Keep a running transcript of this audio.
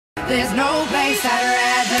There's no place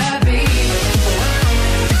I'd rather be.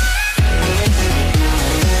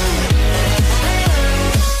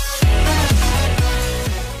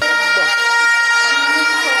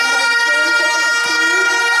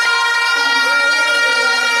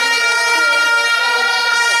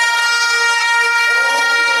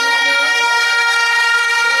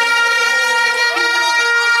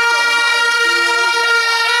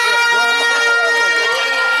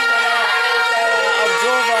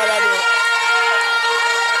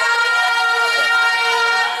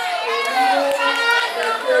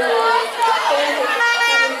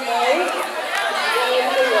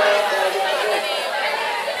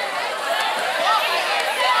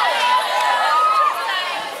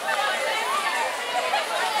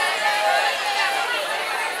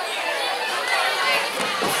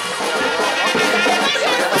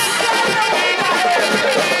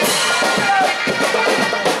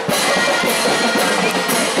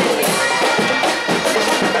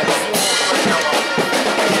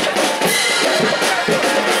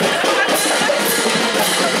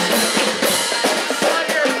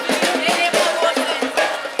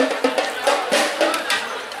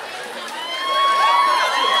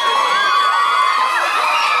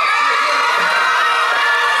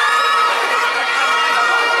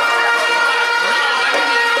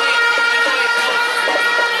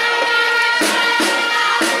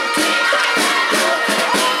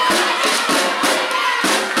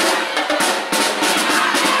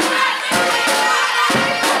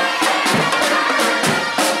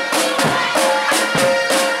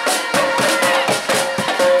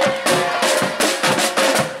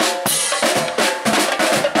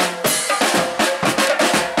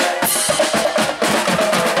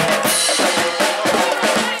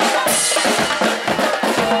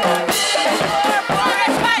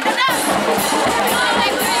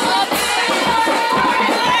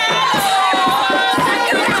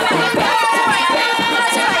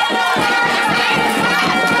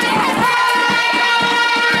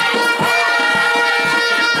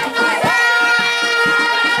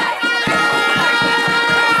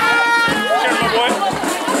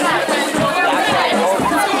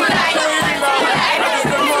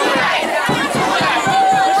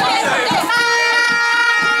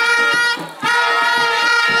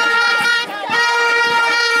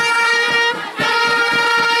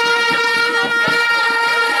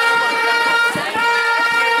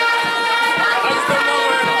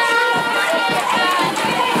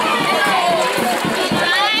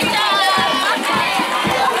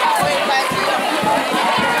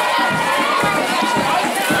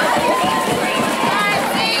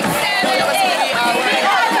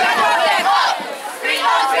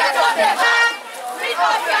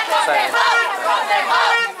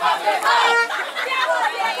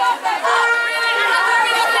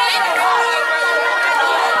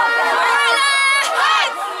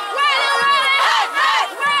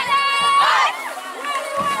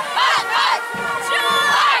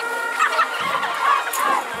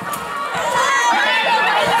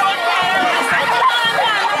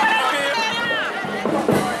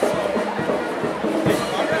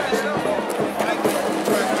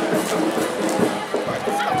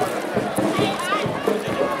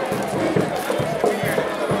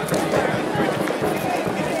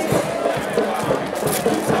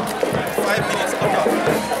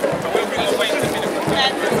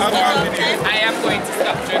 I am going to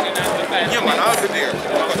stop drinking at the time. Yeah, man, I'll be there.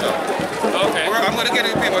 Okay. I'm going to get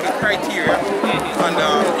the paper, the criteria, and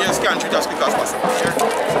yes, can treat as quick as possible. Sure?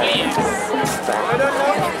 Please.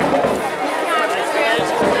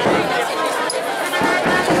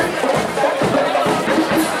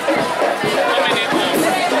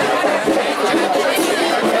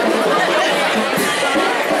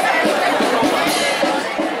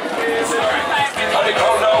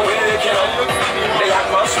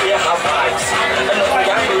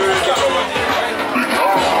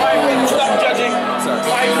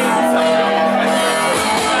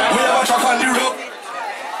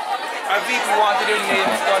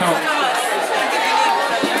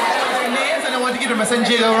 And I want to give him a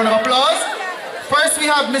Jago round of applause. First we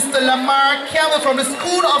have Mr. Lamar Campbell from the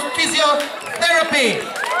School of Physiotherapy.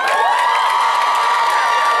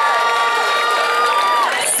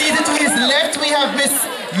 Seated to his left we have Miss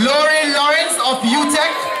Lori Lawrence of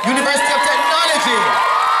UTech, University of Technology.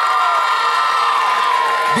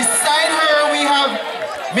 Beside her we have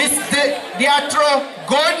Miss Deatra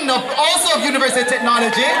Gordon, also of University of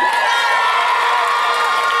Technology.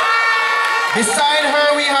 Beside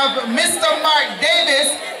her we have Mr. Mark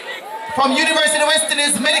Davis from University of West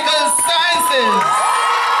Indies Medical Sciences.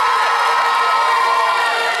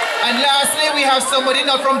 And lastly, we have somebody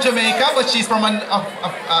not from Jamaica, but she's from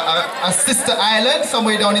a sister island,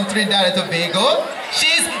 somewhere down in Trinidad and Tobago.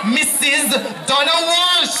 She's Mrs. Donna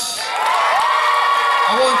Walsh.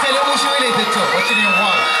 I won't tell you who she related to, but she named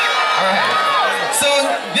Walsh. Alright. So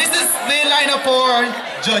this is the lineup for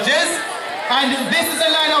judges, and this is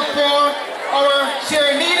the lineup for our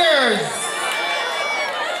cheerleaders.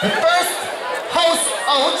 The first house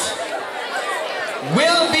out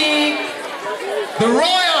will be the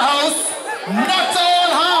Royal House,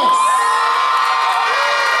 Nuttall House.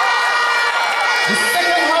 The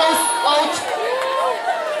second house out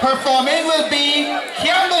performing will be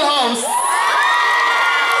Campbell House.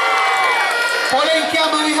 Following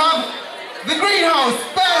Campbell, we have the Greenhouse,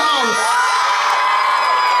 Bell House.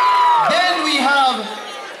 Then we have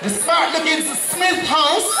the smart-looking Smith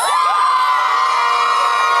House.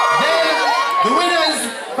 Then the winners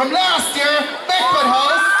from last year, Beckford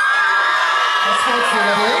House. That's what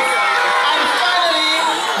it is. And finally,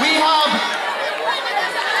 we have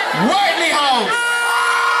Wortley House.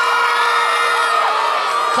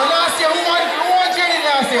 So last year, who won cheerleading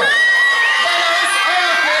last year? Bellas?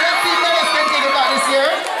 Okay, let's see if Bellas can take it back this year.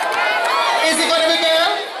 Is it going to be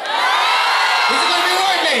Bell? Is it going to be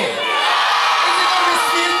Wortley? Is it going to be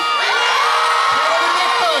Smith? Is it going to be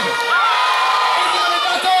Beckford? Is it going to be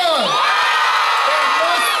Nuttall? It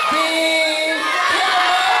must be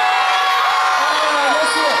Campbell. Let's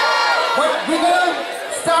see it. But we're going to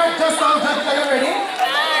start just now. Are you ready?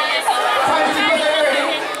 Time to get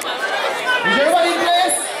ready. Is everybody in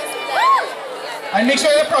place? And make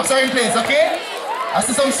sure your props are in place, okay? I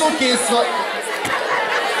see some suitcase. So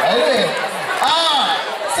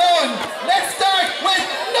let's start with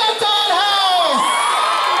Nuttall House!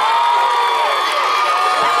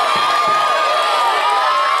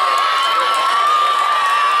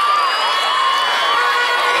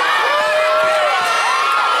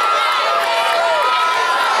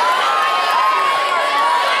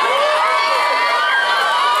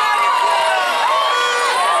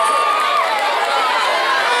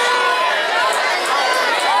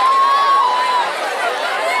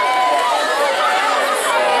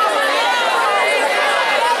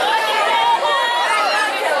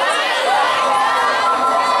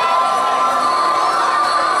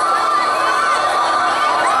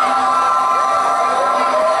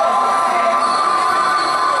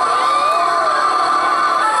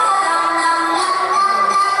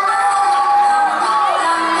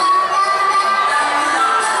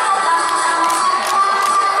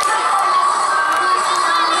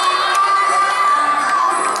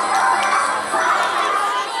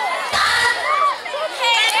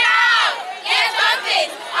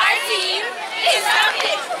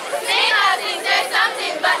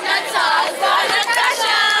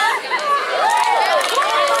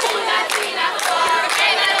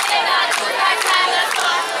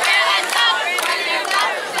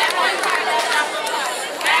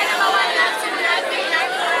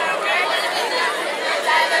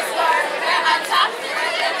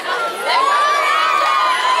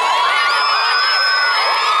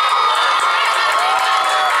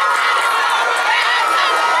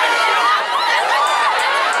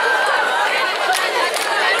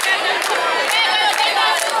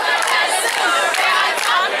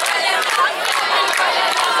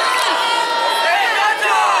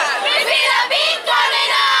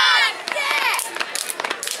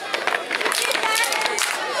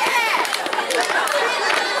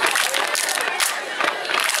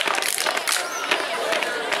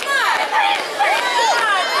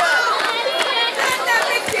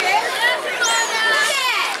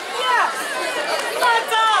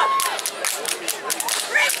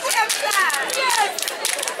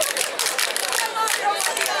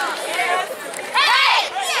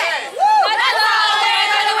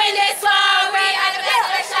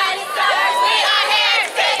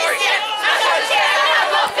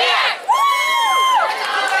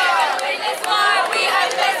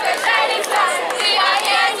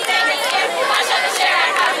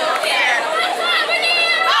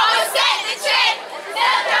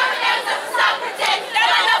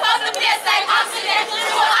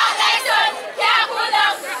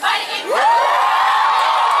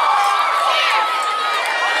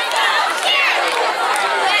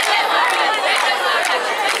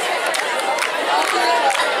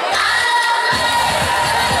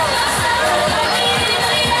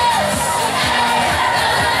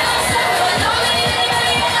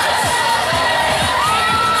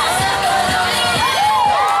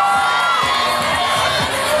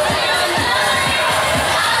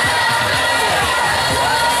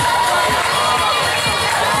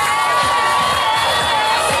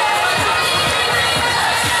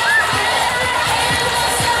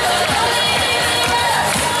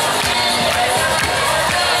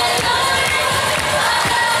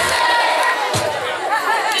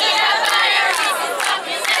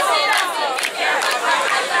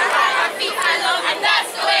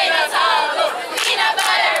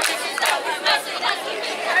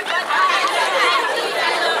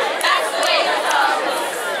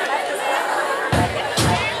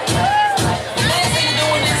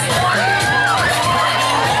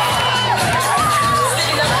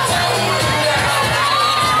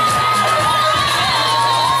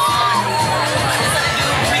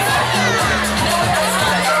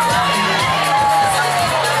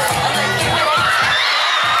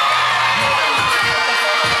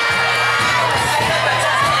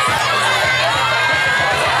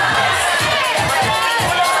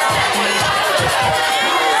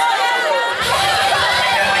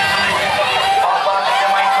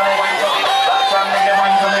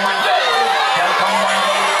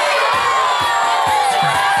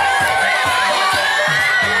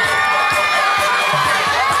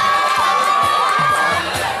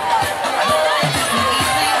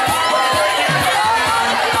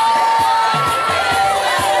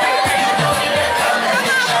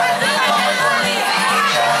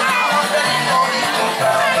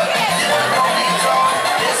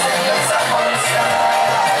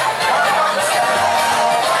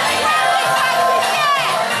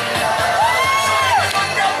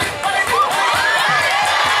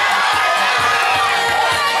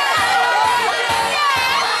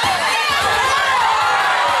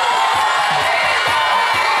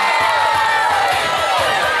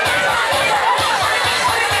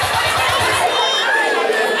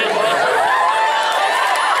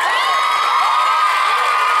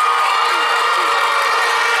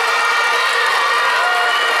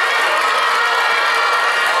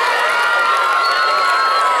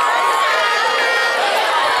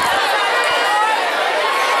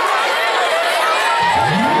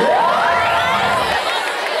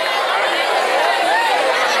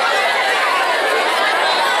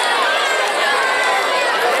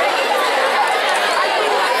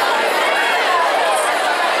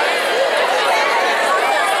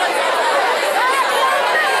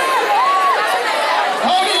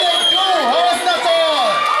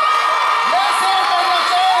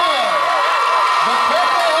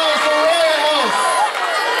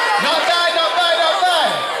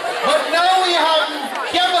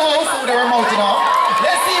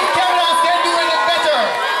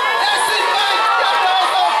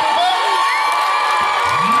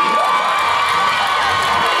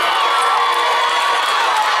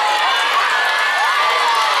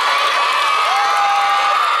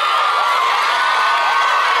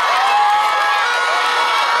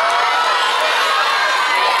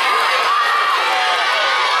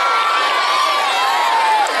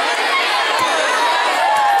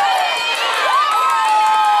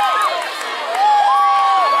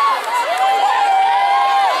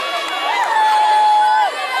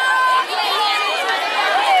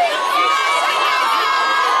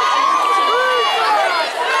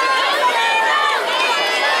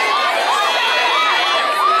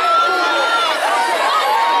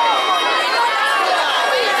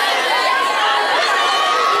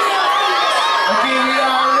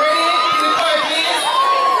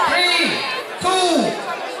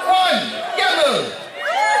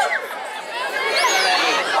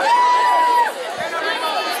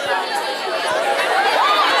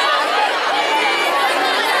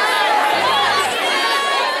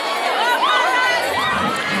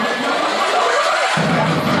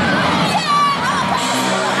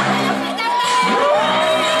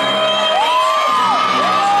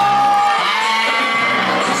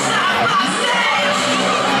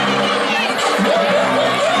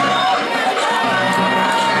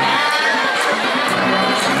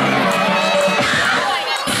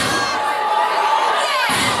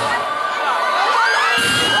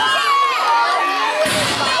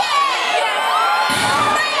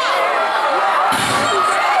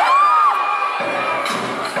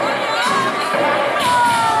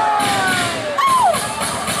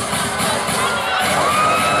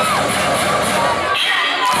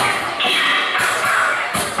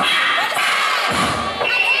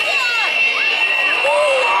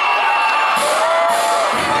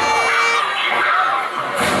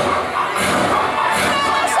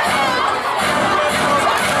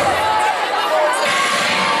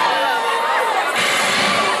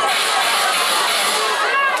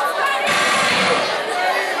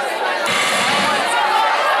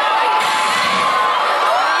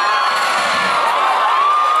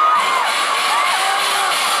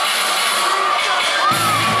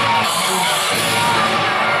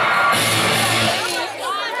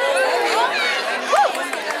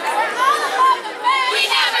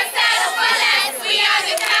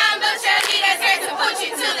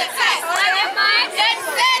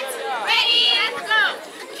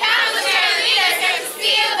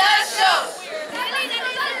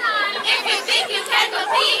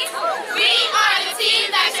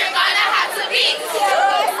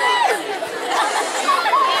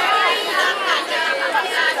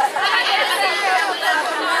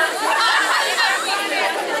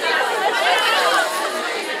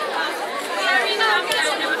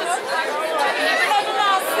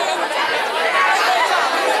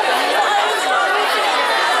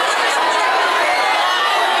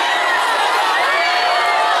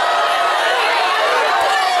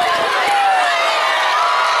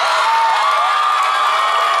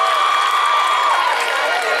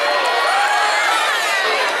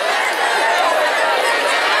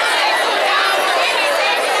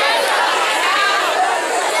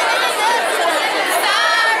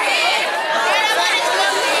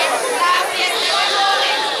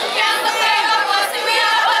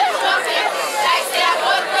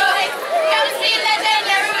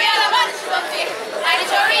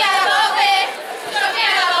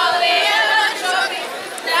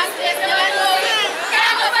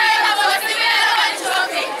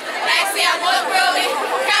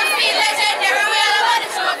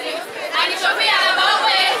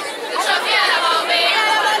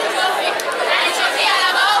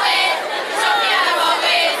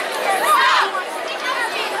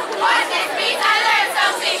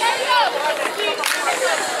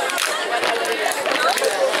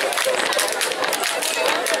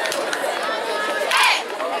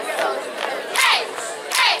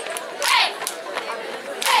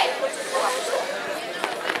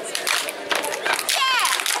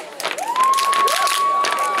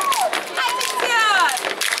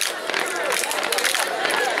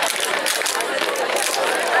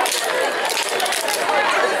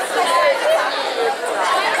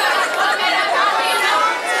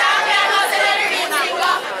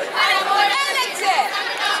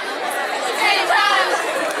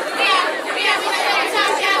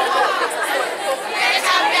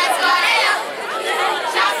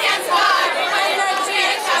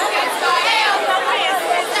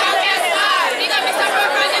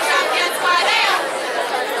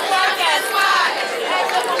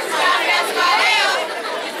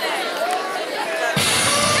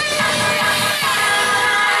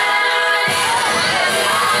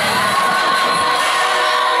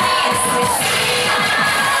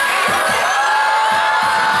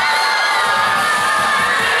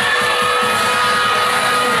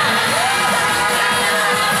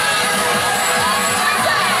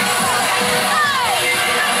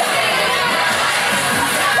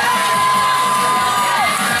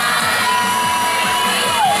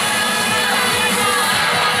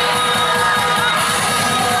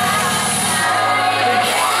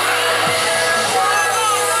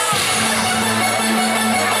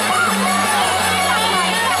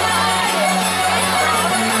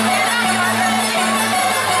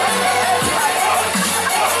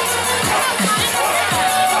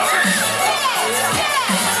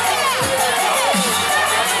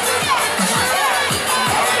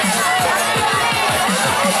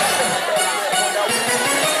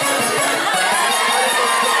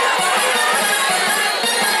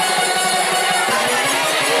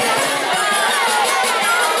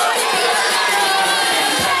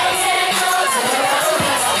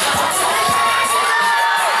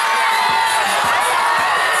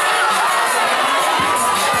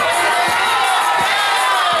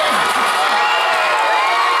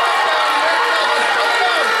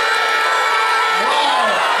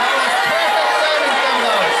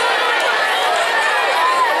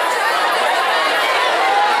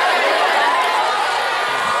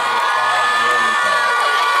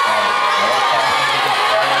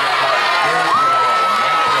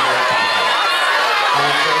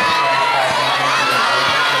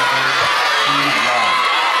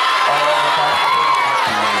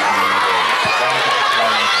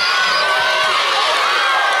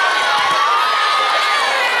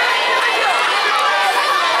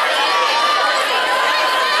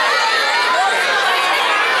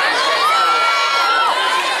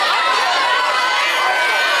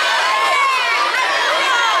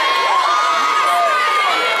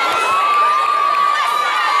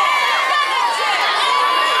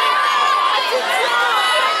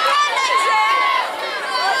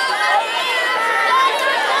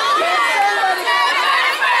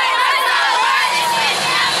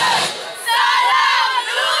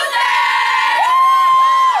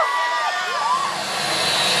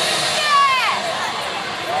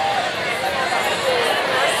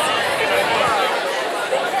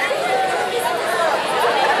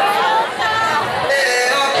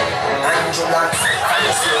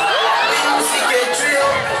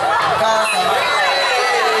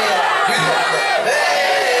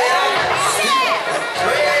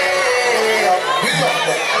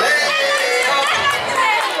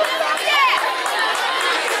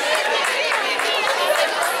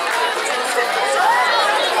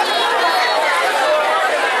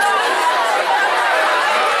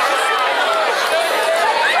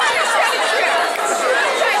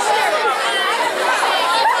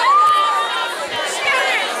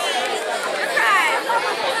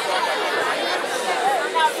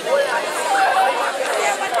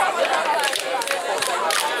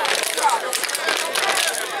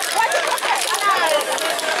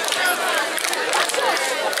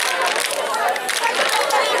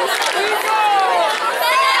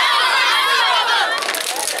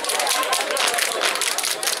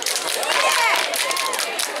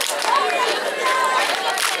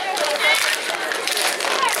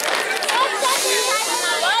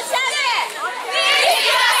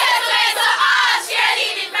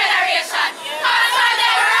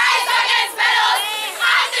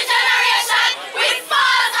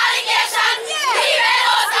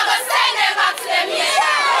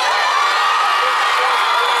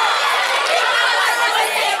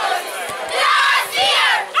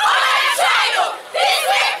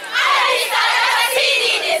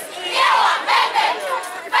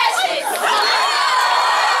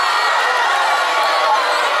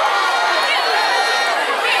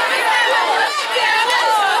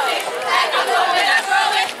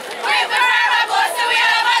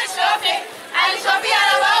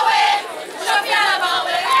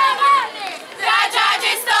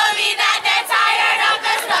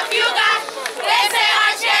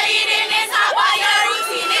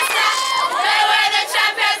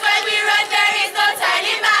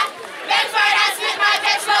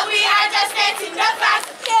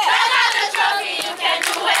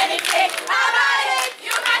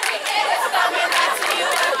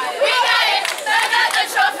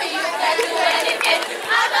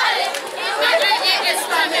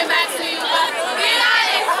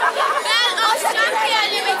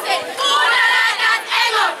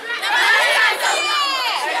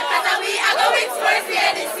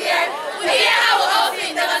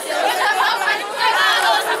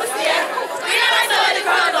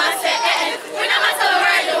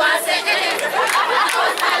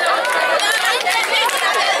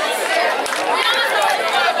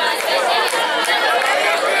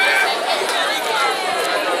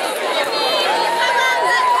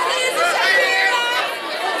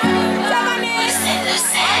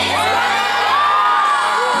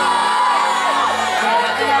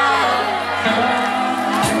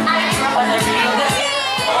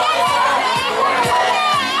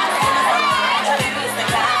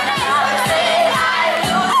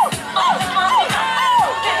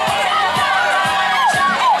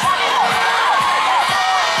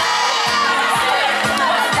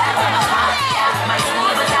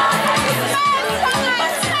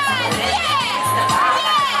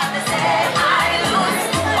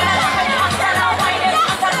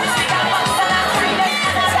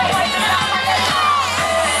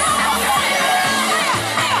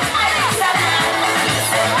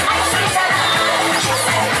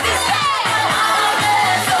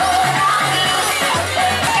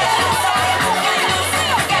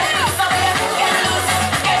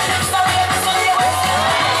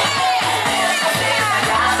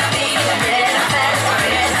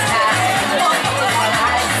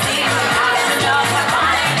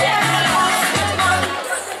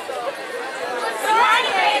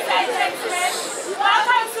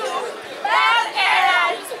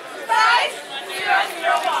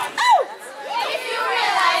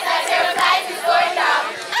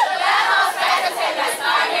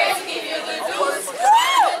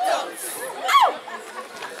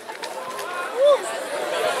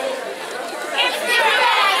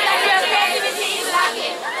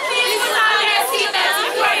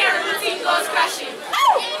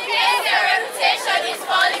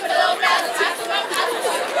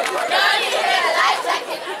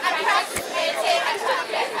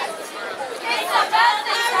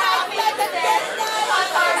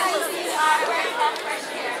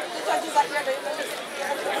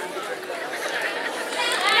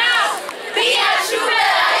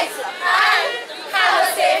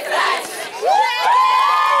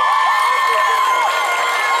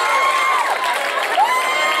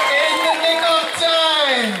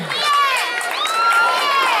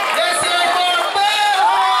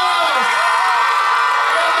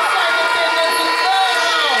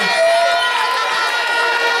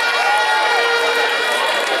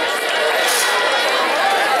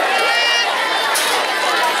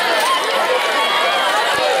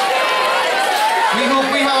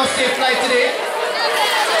 safe flight today.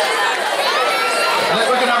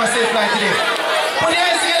 We're gonna have a safe flight today. Put your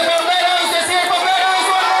hands together for Meadows. Let's hear it for Meadows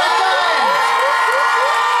one more time.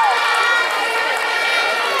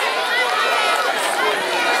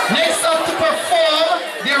 Next up to perform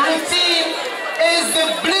the routine is the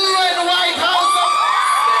blue and white house of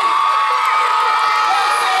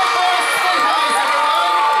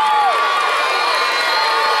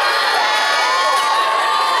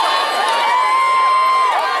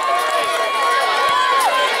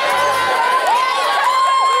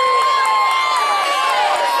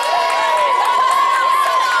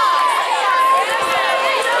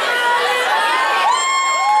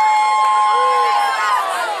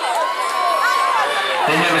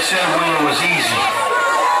They never said winning was easy.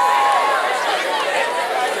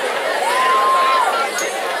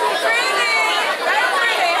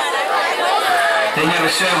 They never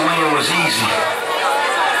said winning was easy.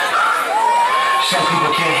 Some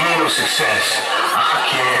people can't handle success. I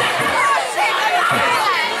can.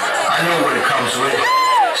 I know what it comes with.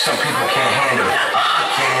 Some people can't handle it. I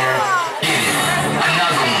can. Get it.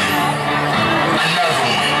 Another one. Another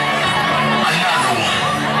one. Another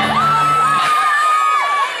one.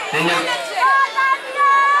 They never.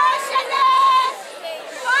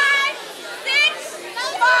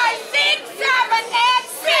 5, 6, 7, and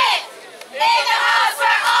 6. In the house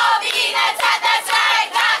we're all being attacked, that's right.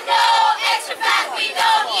 Got no extra fat, we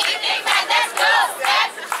don't eat back. Let's go. Step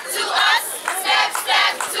to us,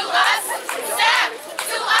 step to us, step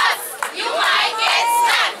to us. You might get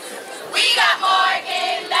snapped. We got more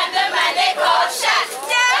game than the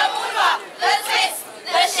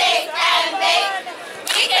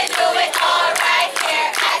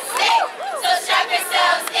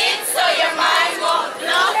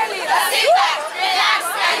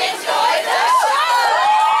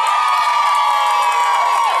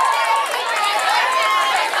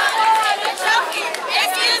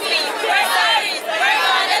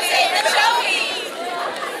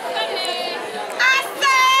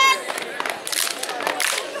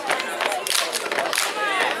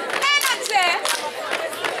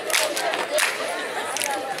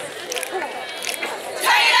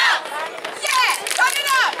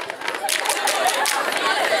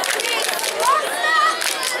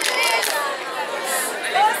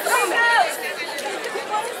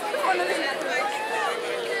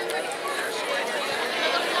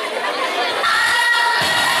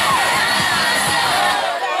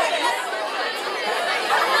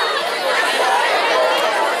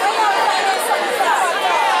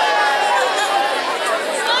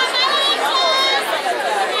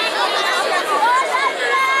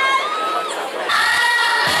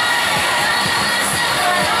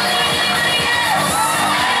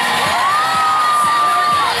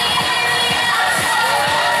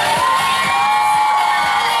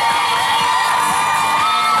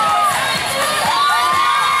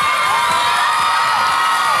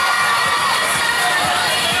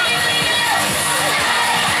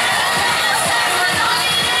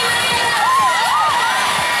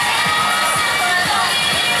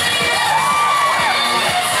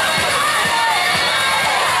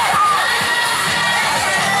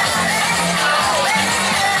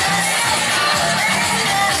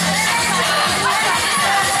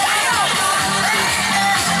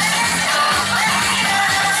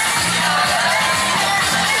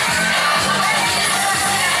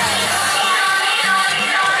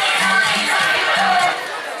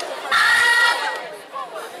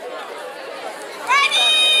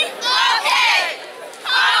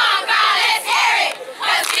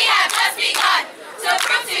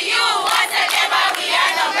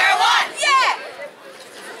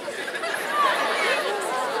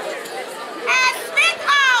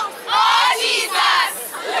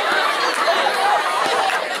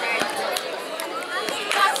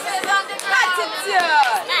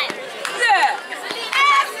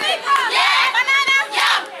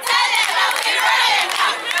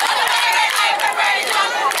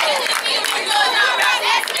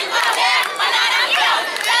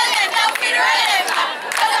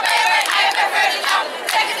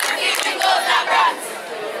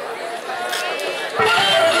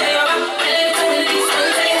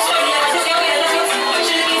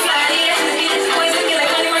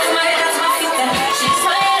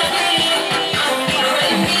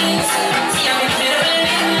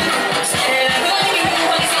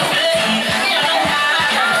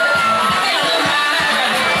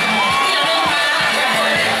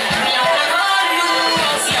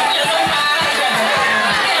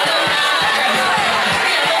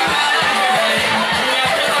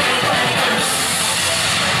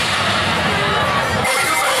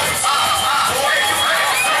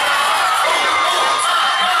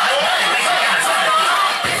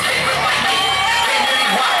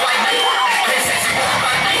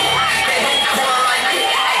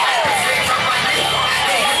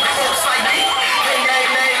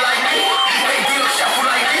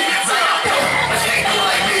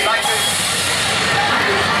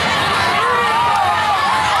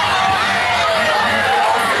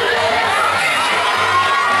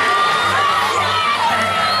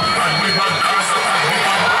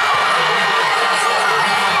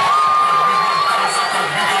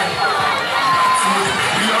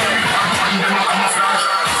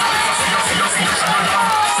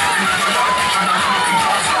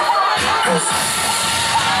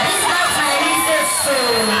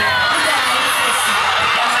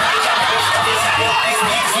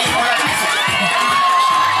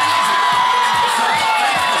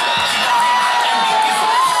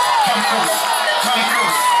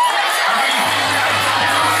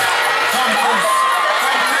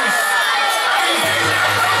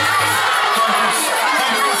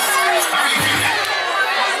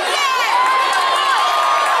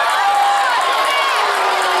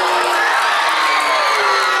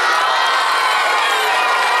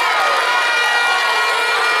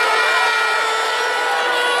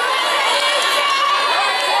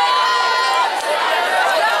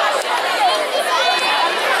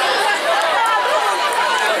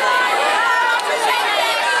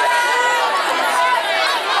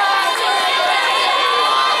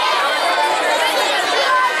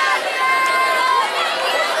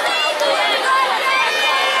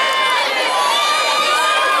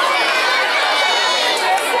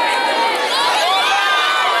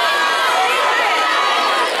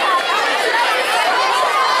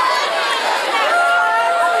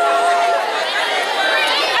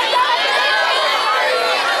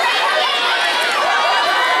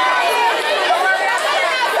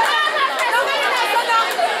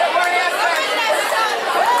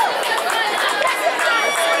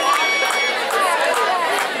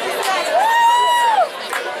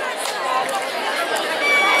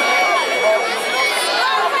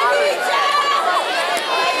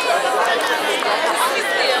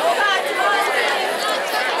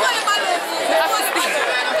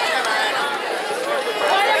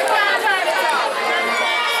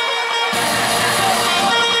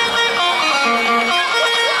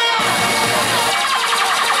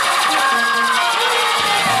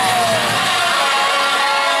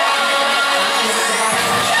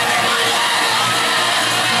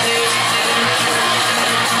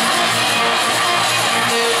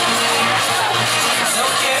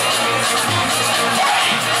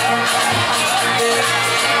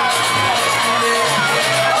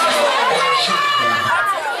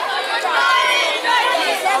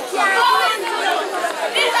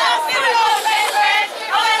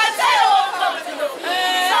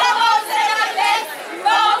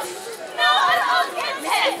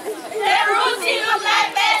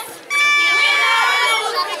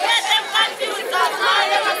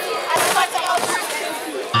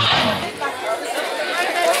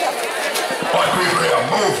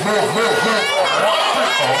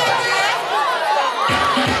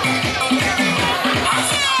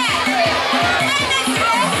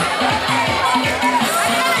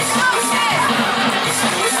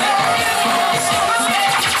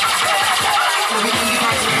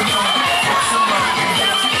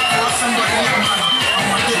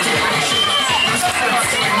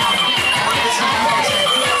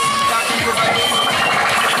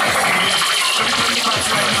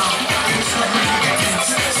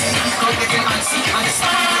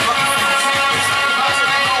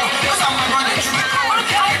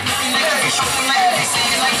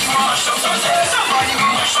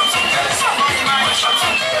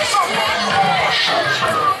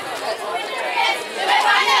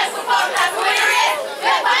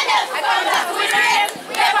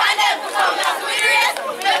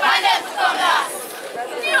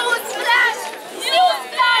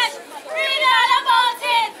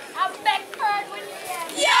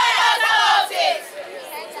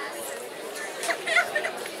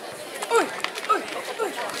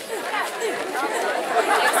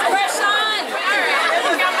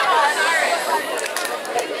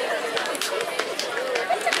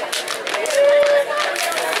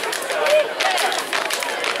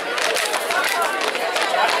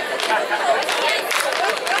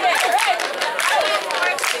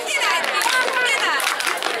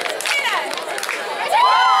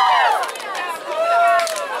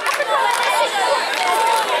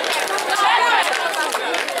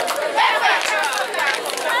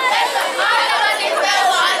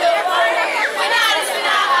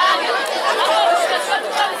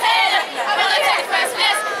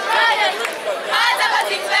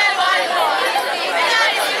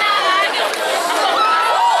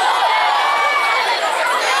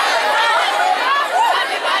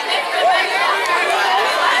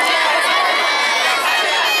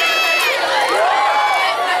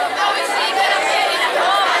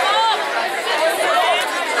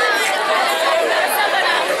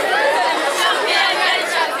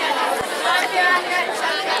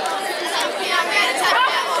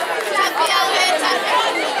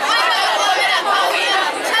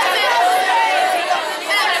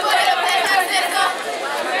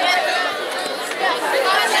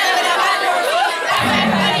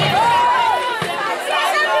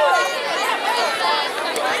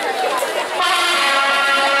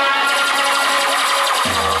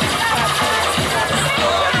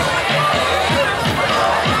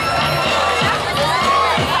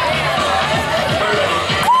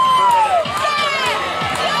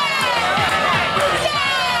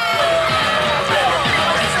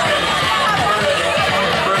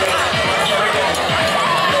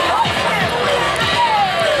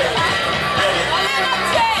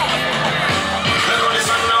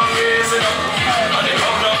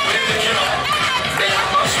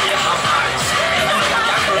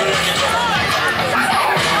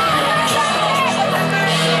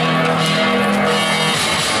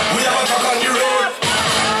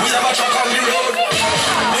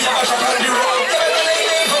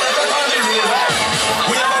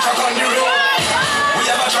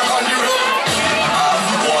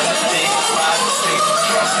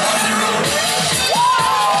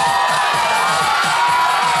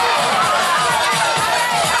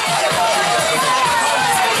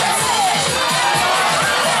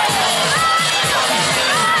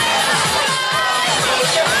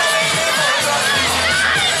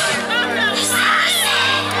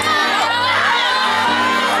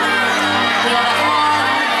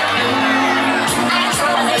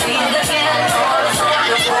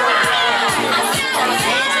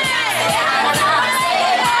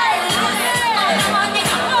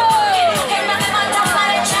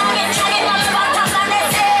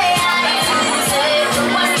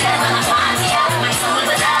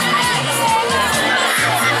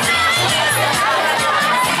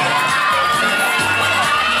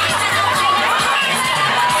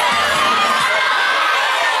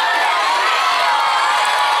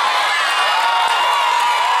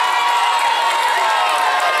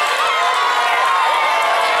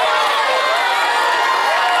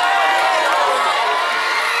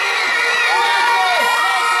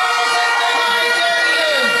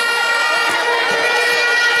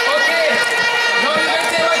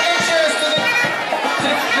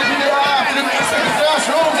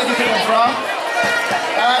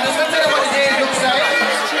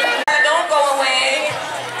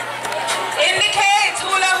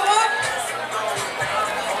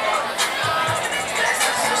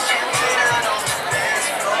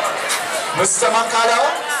Mr. Mancala,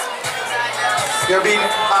 you're being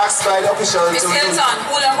asked by the official to Miss Hilton,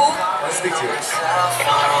 hula hoop. Let's speak to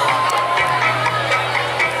you.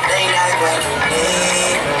 when you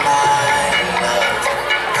need my love.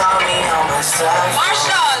 Call me on my cell phone.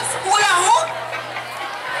 Marshalls, hula hoop?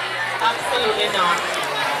 Absolutely not.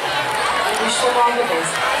 We should all the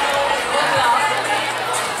best. Good luck.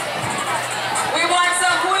 We want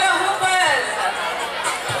some hula hoopers.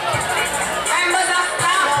 Members of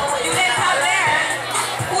staff, you get out there.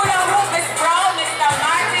 Hula hoop, Miss Brown, Mr.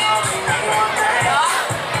 Martin.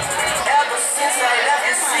 Ever since I left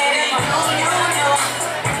the city,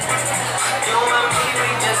 you and me, we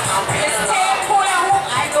just don't get Miss along. Tape hula hoop.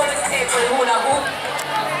 I know Miss Tape will hula hoop.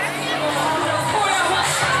 Hula hoop.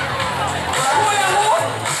 Hula hoop.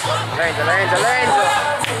 Lorenzo.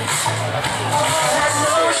 I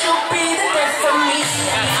know she'll be the death for me.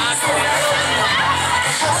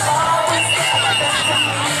 She'll always be the best for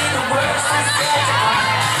me. The worst is yet to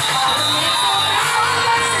come. All the need for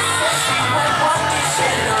me, she said she would want me. She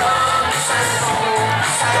loved me,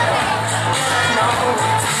 I know.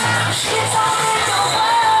 She told me don't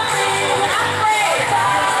worry. I'm afraid.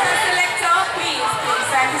 Selector, please.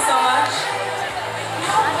 Thank you so much.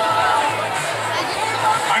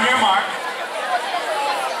 On your mark.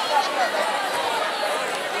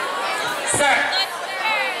 Set.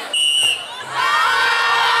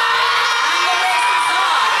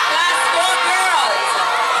 Class 4 girls.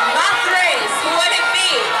 Math race. Who would it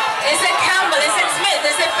be? Is it Campbell? Is it Smith?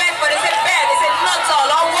 Is it Beckford? Is it Bell? Is it Nuttall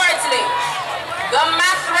or Worsley? The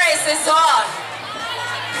math race is on.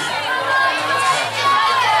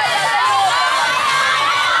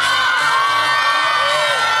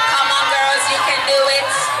 Come on, girls, you can do it.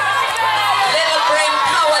 Little bring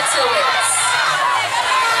power to it.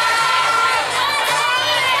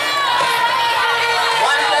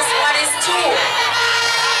 1 plus 1 is 2. 2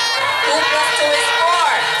 plus 2 is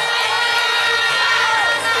 4.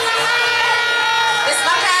 Miss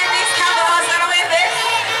McCarthy, Campbell was gonna win this.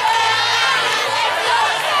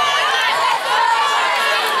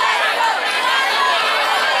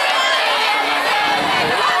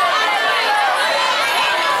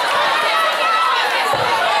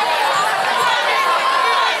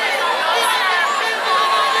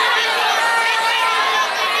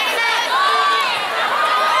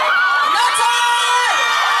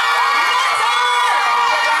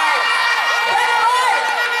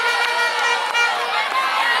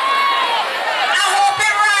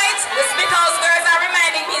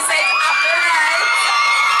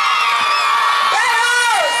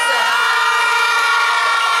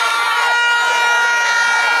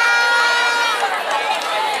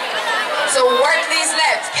 So Wortley's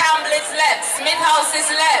left, Campbell is left, Smith House is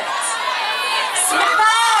left. Smith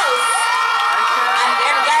House! And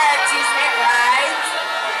then Garrett's it, right?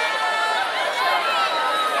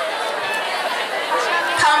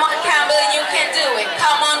 Come on, Campbell, you can do it.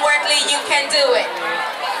 Come on, Wortley, you can do it.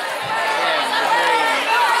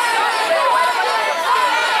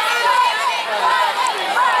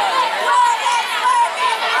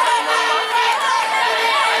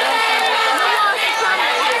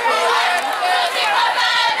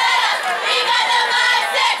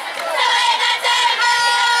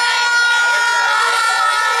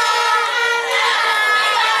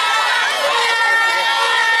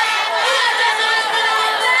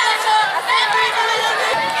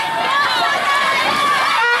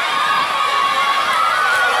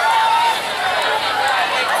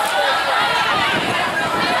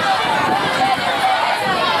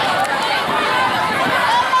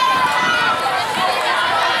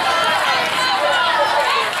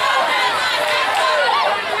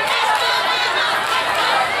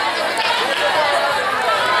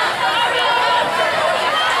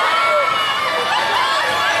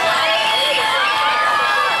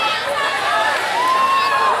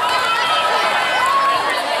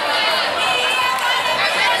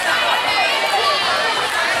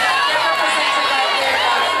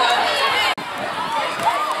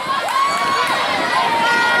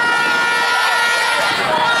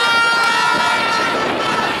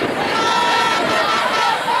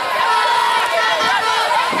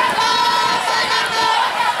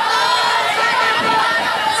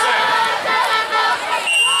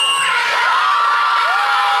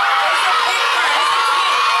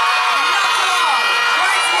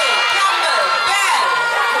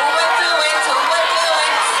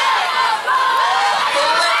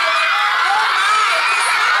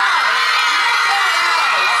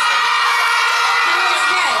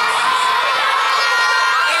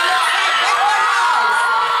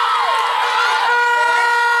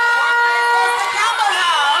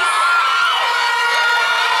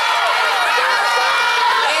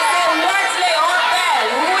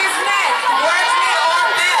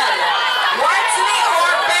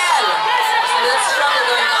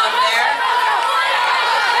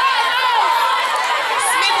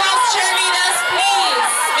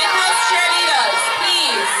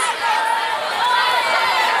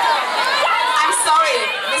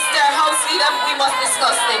 cheerleader, we must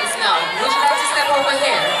discuss things now. Would you like to step over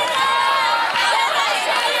here?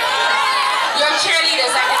 Your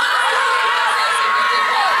cheerleaders, I can...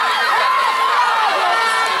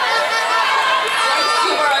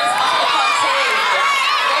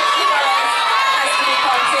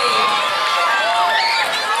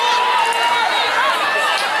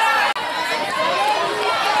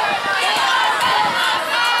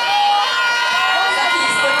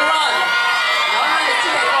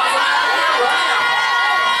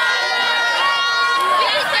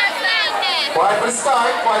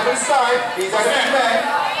 Quiet for the start. These are the big men.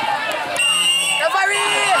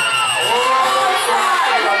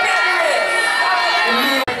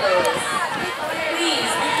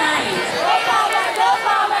 Please, behind.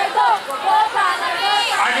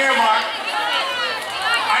 I'm here, Mark.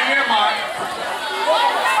 I'm here, Mark.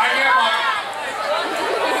 I'm here, Mark.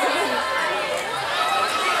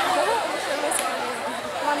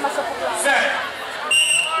 Set.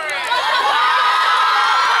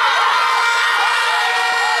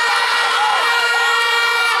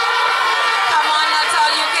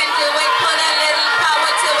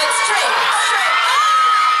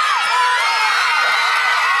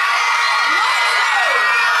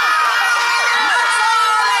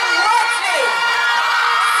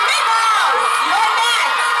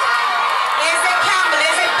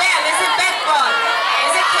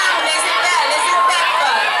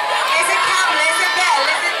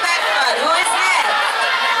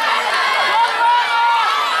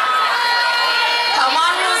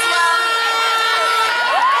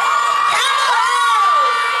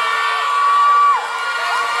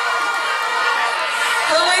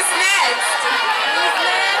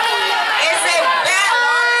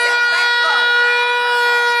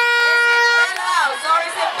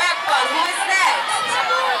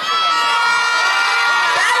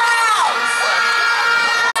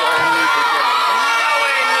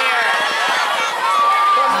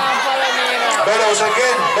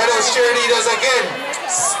 Bellows cheerleaders again.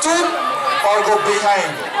 Stoop or go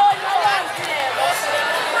behind.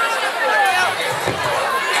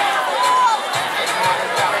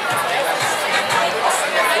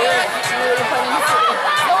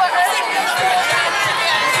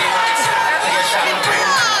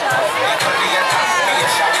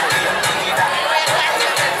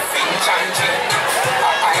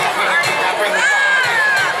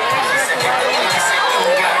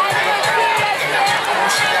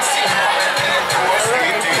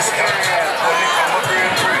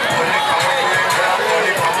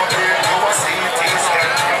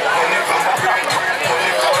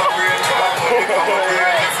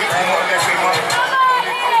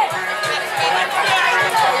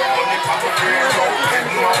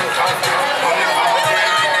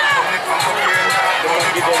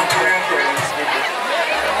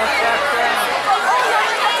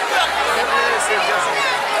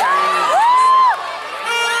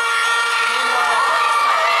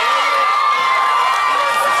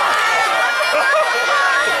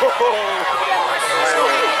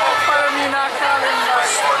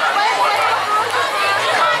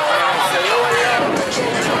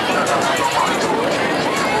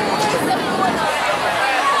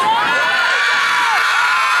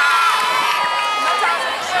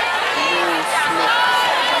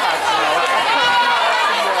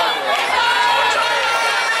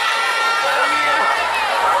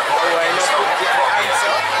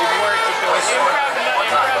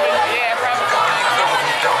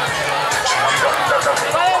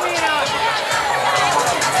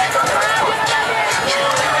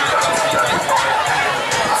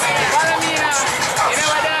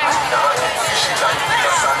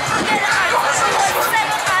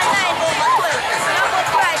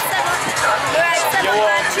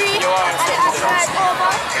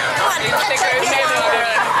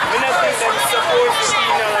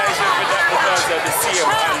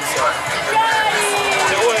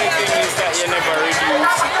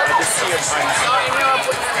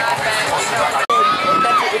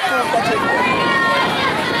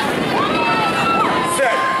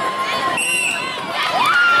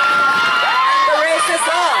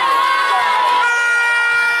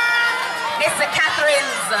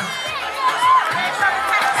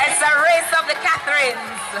 It's a race of the Catherines.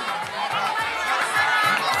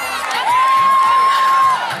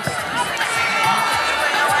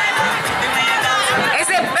 Is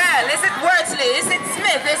it Bell? Is it Worsley? Is it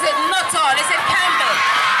Smith? Is it Nuttall? Is it Campbell?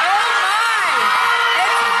 Oh my!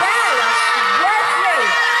 It's Bell, Worsley,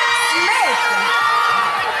 Smith.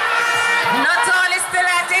 Nuttall is still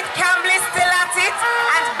at it, Campbell is still at it,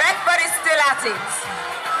 and Beckford is still at it.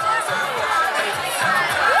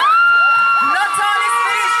 Not all is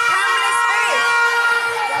finished, Campbell is finished.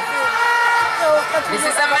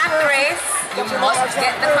 You must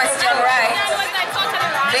get the question right.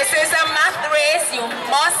 This is a math race. You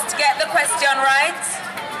must get the question right.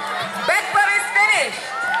 Beckford is finished.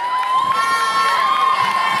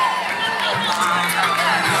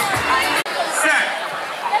 Set.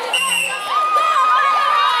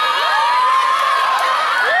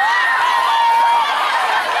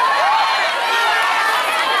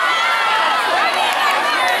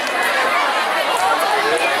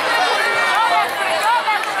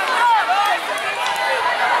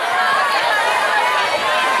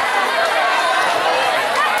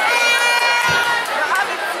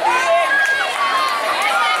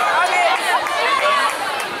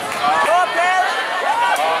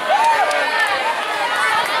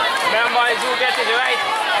 You get it right.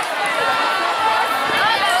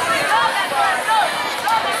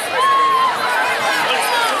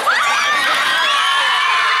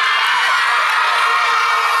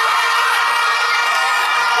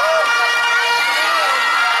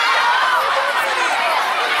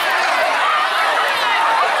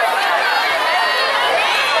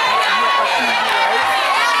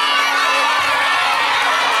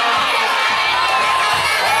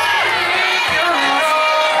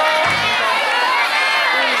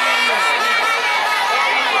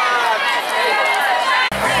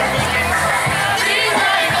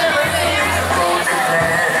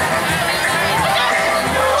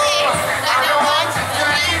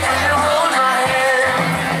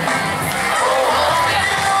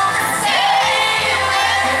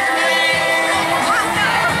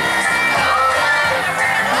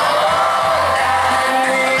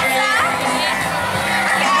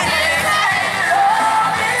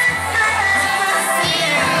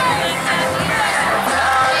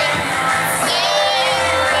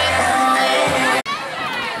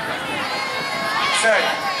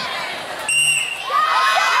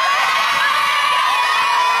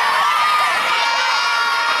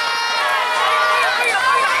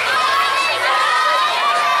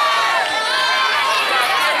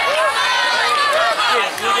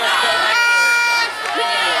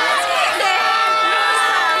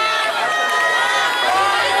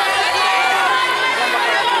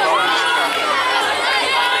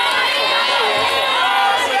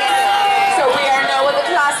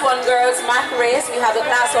 Math race. We have the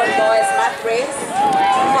class 1 boys math race.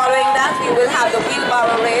 Following that, we will have the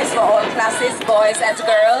wheelbarrow race for all classes, boys and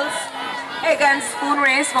girls. Egg and spoon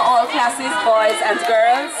race for all classes, boys and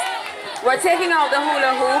girls. We're taking out the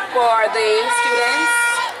hula hoop for the students.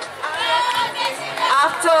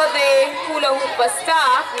 After the hula hoop was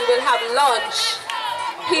start, we will have lunch.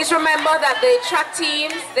 Please remember that the track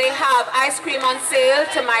teams, they have ice cream on sale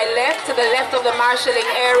to my left, to the left of the marshalling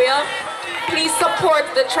area. Please support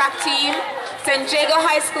the track team. St. Jago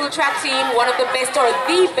High School track team, one of the best or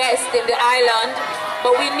the best in the island.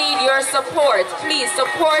 But we need your support. Please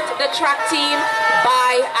support the track team.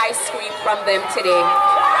 Buy ice cream from them today.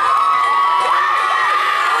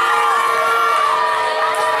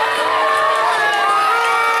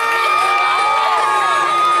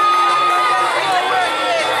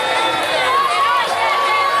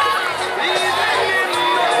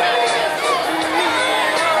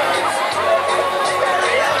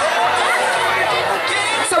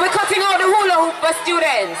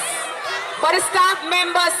 Students, but the staff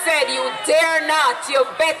members said you dare not, you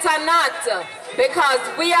better not, because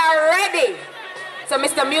we are ready. So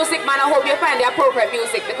Mr. Music Man, I hope you find the appropriate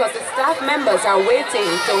music because the staff members are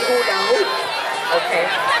waiting to hula hoop. Okay.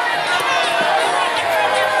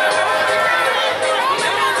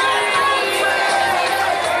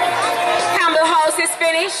 Campbell House is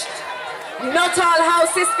finished. Nuttall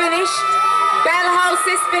House is finished. Bell House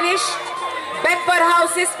is finished. Beckford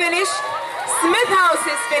House is finished. Smith House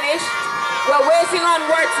is finished. We're waiting on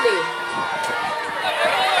Wortley.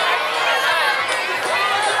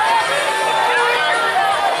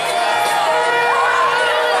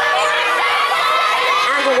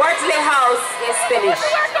 And Wortley House is finished.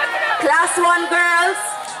 Class 1 girls,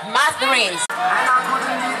 math race. And I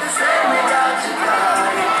couldn't be the same without you,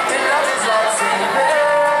 God. Your love is like saving.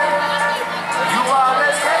 You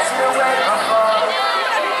always catch me when I fall.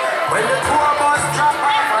 When the poor boys drop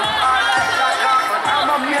off and all that got off, but I'm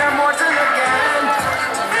a mere mortal again.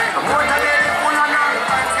 I'm more than any fool on all the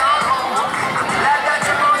fights gone home. I'm glad that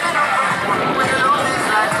you're going up when the love is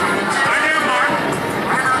like saving. On your mark.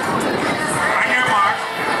 And I couldn't be the same. On your mark.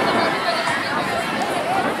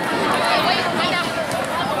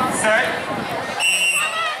 Set.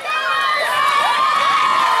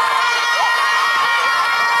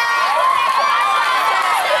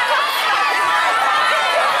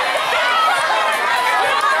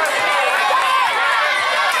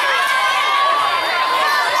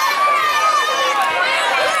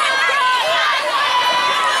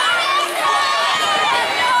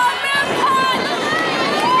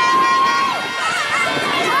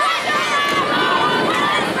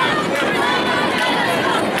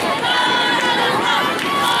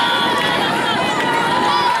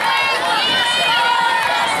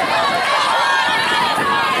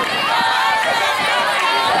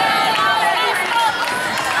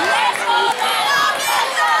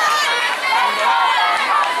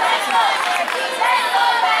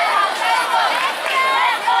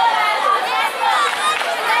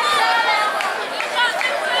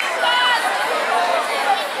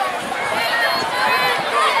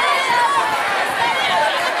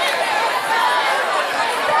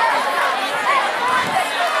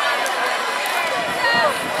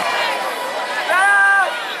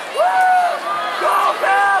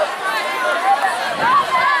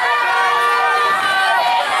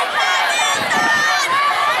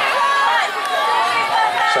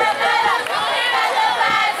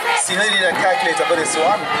 calculator for this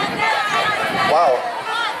one. Wow.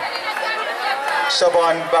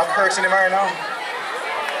 Siobhan back hurting him right now.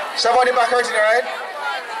 Siobhan, your back hurting you, right?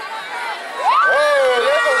 Oh,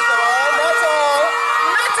 there goes Siobhan. That's all.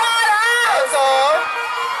 Not all house. That's all.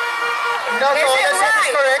 Not all. Let's hope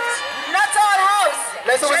it's correct. Not all house.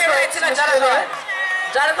 Let's hope it's correct. Jonathan.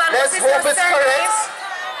 Jonathan, Let's hope it's correct.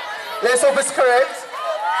 Let's hope it's correct.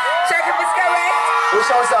 Check if it's correct. Which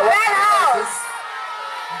house is that? Bell House.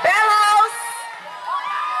 Bell House.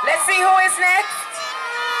 Let's see who is next.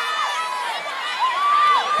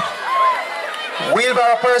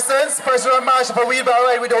 Wheelbarrow persons. Personal marshal for wheelbarrow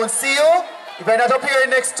ride. We don't see you. If you're not up here in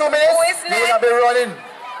the next 2 minutes, Who is you will not be running.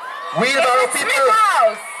 Wheelbarrow It's people. Smith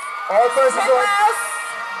House. All persons Smith on. House.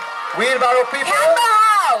 Wheelbarrow people. Campbell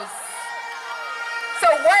House. So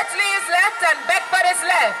Wortley is left and Beckford is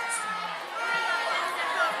left.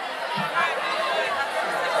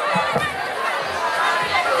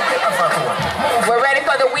 We're ready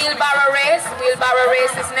for the wheelbarrow race. Wheelbarrow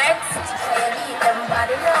race is next.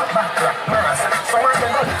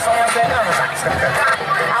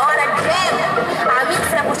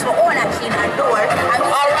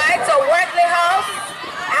 Alright, so Wortley House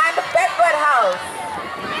and Beckford House.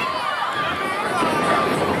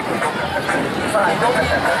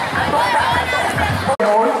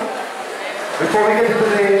 Before we get into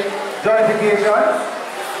the joynification,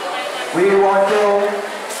 we want to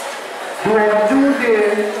do our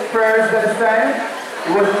Tuesday prayers at this time.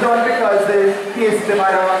 It was done because the case the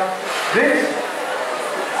matter rich.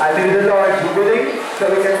 I believe the Lord is willing, so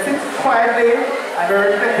we can sit quietly and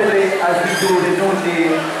very reflectively as we do the noonday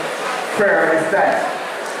prayer this time.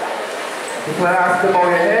 Just want to ask you to bow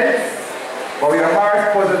your heads, bow your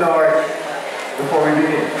hearts for the Lord before we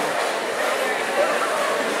begin.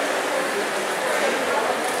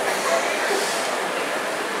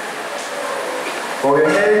 Bow your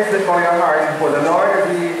heads and bow your hearts before the Lord as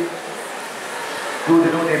we do the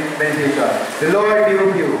noonday meditation. The Lord be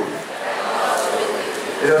with you.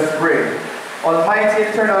 Let us pray. Almighty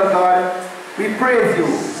eternal God, we praise you,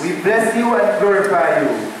 we bless you and glorify you.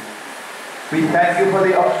 We thank you for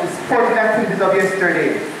the sporting activities of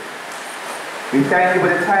yesterday. We thank you for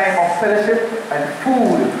the time of fellowship and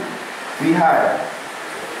food we had,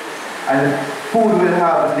 and the food we'll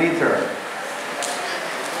have later.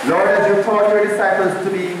 Lord, as you taught your disciples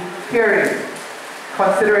to be caring,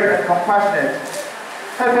 considerate, and compassionate,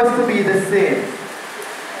 help us to be the same.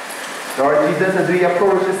 Lord Jesus, as we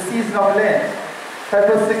approach the season of Lent,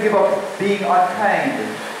 help us to give up being unkind,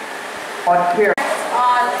 uncaring.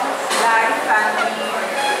 On life and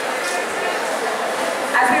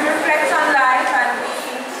as we reflect on life and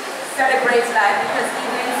we celebrate life, because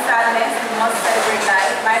even in sadness we must celebrate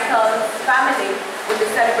life. Michael's family will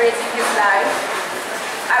be celebrating his life.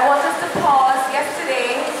 I want us to pause.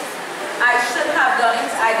 Yesterday, I should have done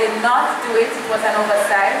it. I did not do it. It was an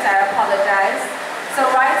oversight. I apologize. So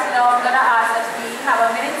right now, I'm going to ask that we have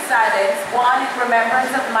a minute's silence. One, in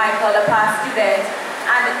remembrance of Michael, a past student,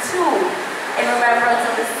 and two, in remembrance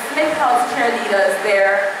of the Smith House cheerleaders,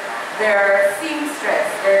 their seamstress,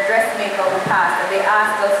 their dressmaker who passed, and they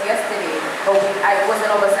asked us yesterday, but it was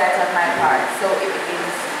an oversight on my part. So it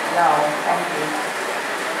begins now. Thank you.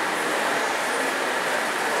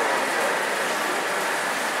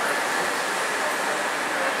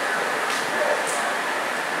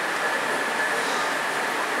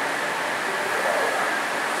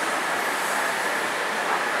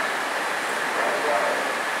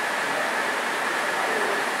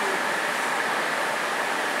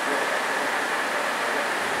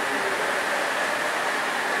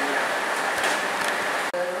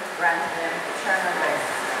 Grant them eternal rest.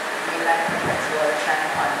 May life perpetual shine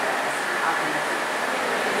upon them. Amen.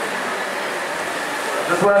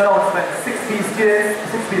 Just one announcement, 6 students,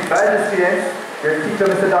 6 Bible students, your teacher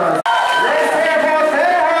Mr. Donald. Let's hear for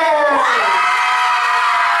Jago!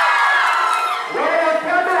 Royal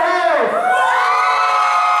Campbell House!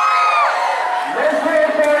 Let's hear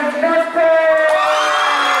for Nutter!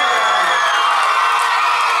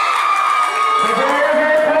 The very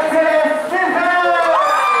popular Smith House!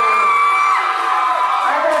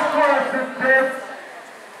 And of course, this,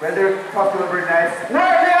 when they're talking very nice,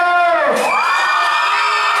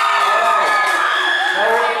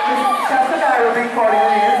 I will be calling you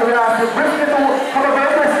in, so we'll ask you briefly to come up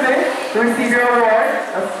very briefly to receive your award.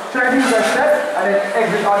 Try to use that step and then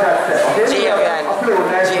exit on that step. Okay?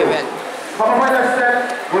 Come up on that step,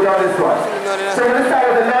 go down this one. So we're going to start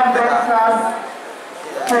with the long jump class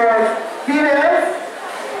for females.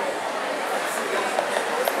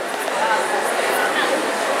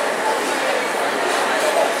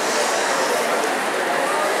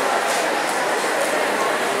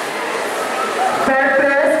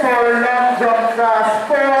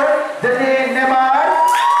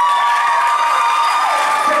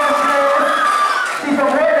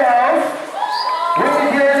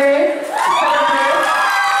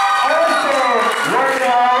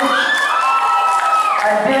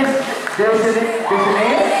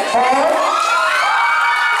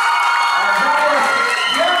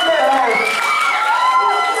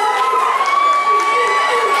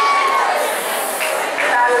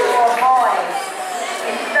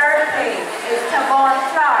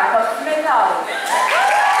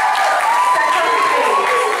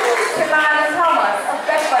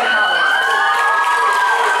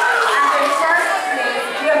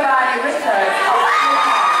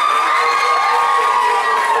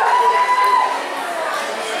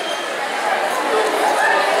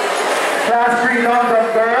 Class 3 long jump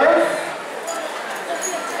girls.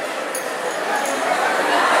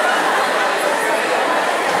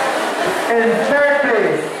 In third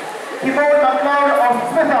place, Kimon McLeod of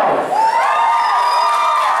Smith House.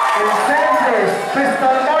 In second place,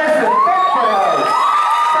 Crystal Morrison, Beckford House.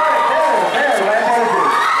 Sorry, there, my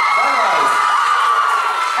apologies.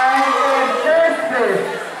 And in third place,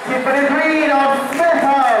 Tiffany Green of Smith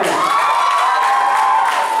House.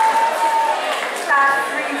 Class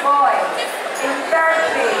 3 boys. In third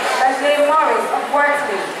place, Leslie Morris of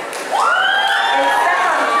Wortley. In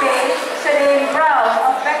second place, Shadane Brown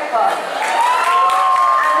of Beckford.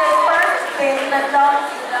 And in first place, the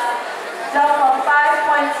jump of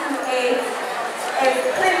 5.28 is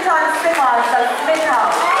Clinton Simmons of Smith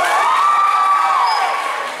House.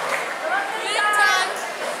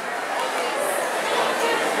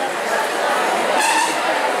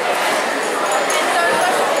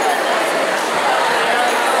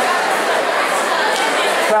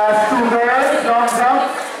 Class 2 girls, long jump.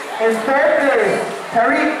 In third place,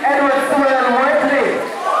 Tariq Edward Sewell Wortley.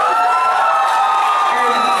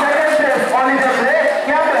 In second place, Oliver Blake,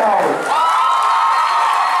 Campbell House.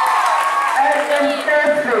 And in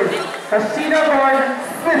third place, Christina Gordon,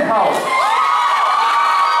 Smith House.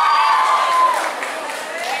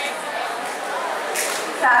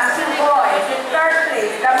 Class 2 boys. In third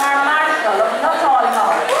place, Damar Marshall of Nuttall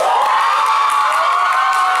House.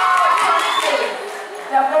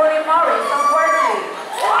 Jago Morris of Wortley.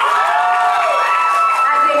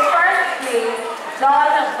 And in first place,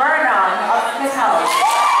 John Vernon of Smith House.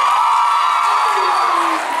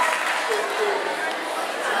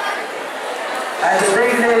 And the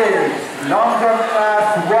big ladies, long jump class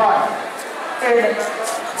 1. In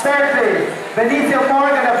third place, Benicia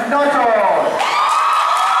Morgan of Nuttall.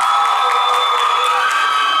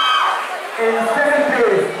 In second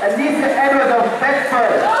place, Anissa Edwards of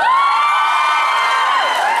Beckford.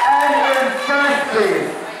 And in first place,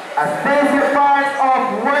 Astasia Park of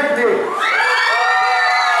Wortley.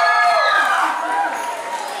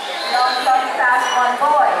 Long jump class 1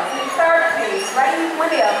 boys. In third place, Raheem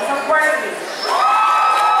Williams of Wortley. In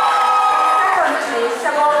second place,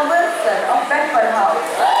 Siobhan Wilson of Beckford House.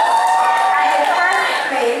 And in first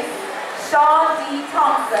place, Sean D.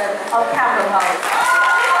 Thompson of Campbell House.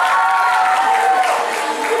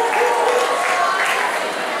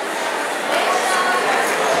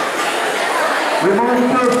 We move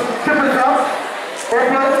to triple jump,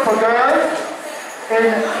 open for girls. In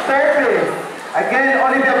third place, again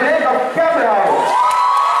Olivia Blake of Campbell House.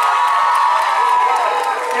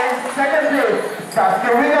 In second place,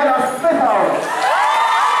 Saskia Wigan of Smith House.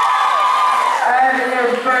 And in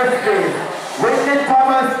first place, Whitney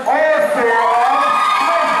Thomas also of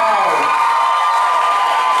Smith House.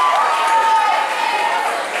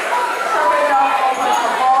 Triple jump open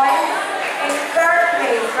for boys. In third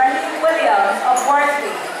place, Raheem Williams of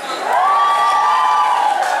Wortley.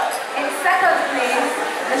 In second place,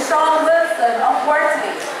 Deshaun Wilson of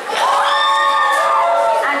Wortley.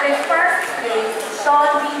 And in first place, Sean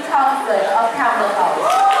D. Thompson of Campbell House.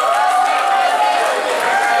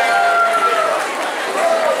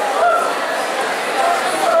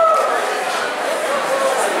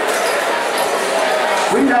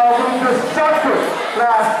 We now move to shot put,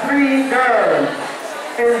 class 3 girls.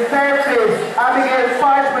 In third place, Abigail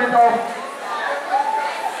Parchment of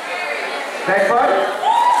Beckford.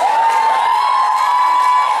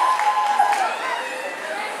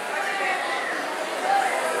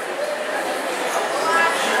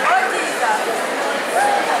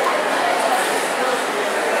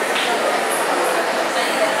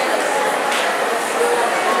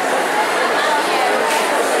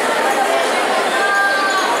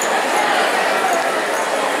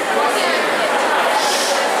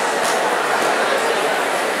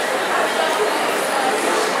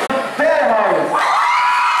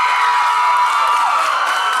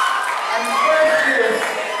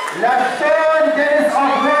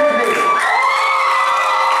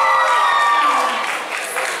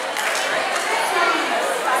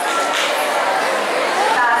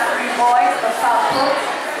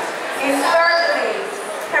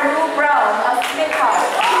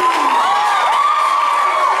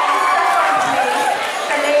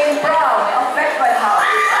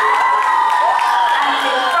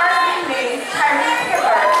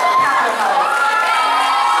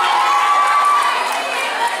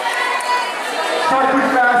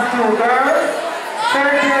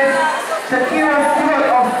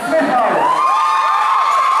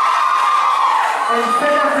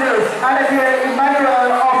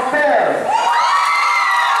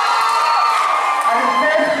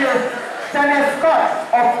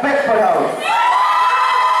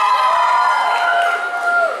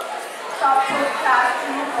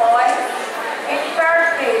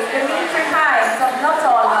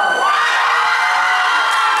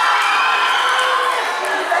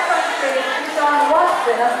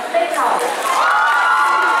 Smith House.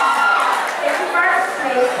 In first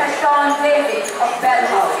place, Sean David of Bell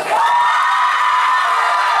House.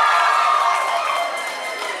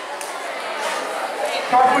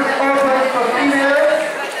 Topic open for females.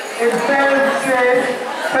 In third place,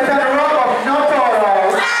 Peter Rock of Nuttall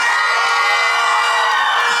House.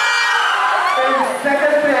 In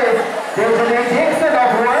second place, Desiree Dixon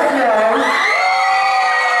of Wortley House.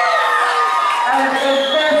 And in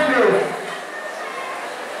first place,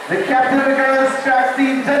 the captain of the girls' track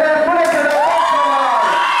team, Janelle Fullerton of Oxford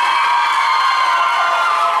House.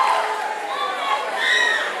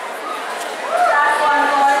 Last one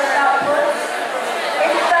for the output.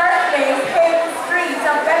 In third place, Hayden Street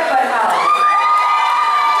of Beckford House.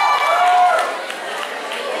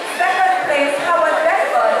 In second place, Howard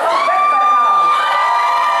Beckford of Beckford House.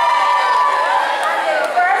 And in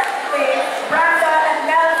first place, Brandon and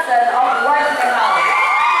Nelson of Wortley House.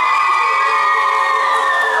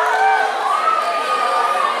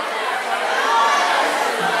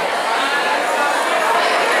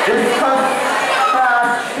 Discuss class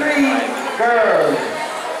 3 girls.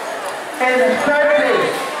 In third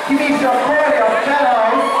place, Kenisha Corey of Bell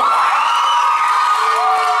House.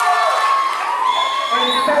 In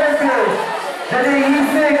second place, Jenny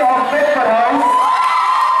Easing of Beckford House.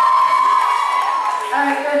 And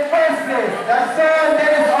in first place, Dasson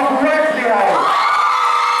Dennis of Wortley House.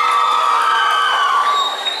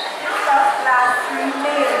 Discuss class 3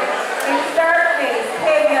 male. In third place,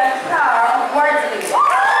 Fabian Carr of Wortley. In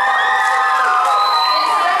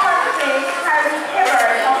second place, Harry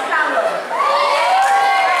Hibbert of Campbell.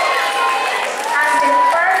 And in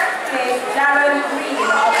first place, Darren Green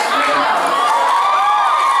of Greenhouse.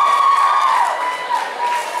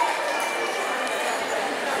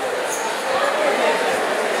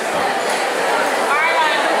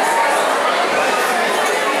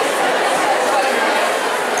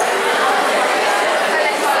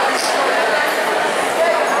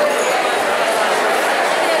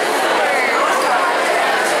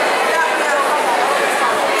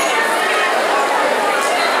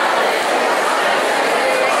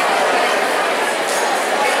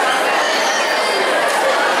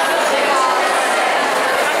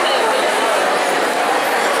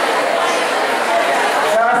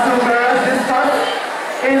 Class 2 girls discuss.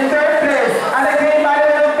 In third place, Anakin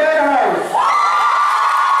Manuel of Bell House.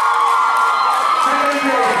 Second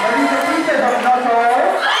place, Marisa Peters of Nuttall.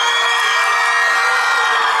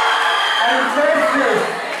 And in first place,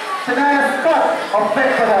 Shania Scott of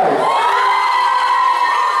Beckford House.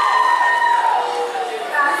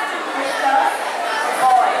 Class 2 discuss.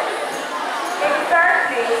 Boys. In third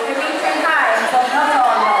place, Dimitri Hines of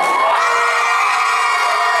Nuttall House.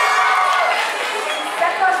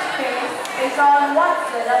 Second place is John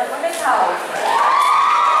Watson of Smith House.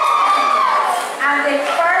 And in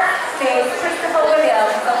first place, Christopher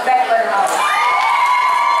Williams of Beckford House.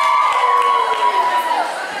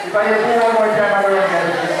 If I do one more time, I'm going to get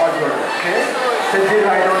it in order, okay? Until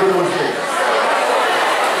I don't do those things.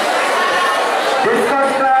 Discuss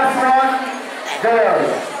class 1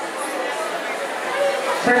 girls.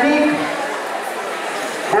 Shanique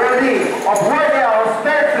Goldie of Wortley House,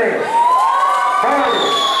 third place. Goldie.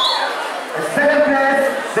 In second place,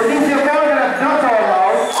 Denicia Morgan of Nuttall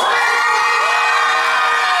House.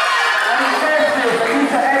 And in first place,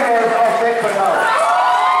 Lisa Edwards of Beckford House.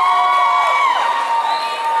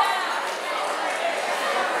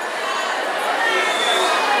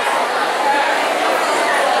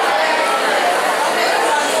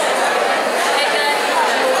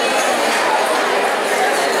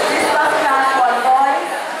 Discuss class 1 boys.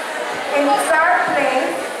 In third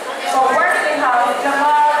place, for Wortley House,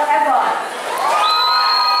 Jamal Evans.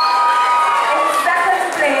 In second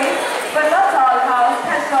place, for Nuttall House,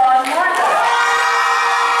 Keshawn Morgan.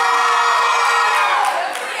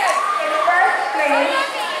 In first place,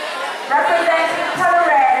 representing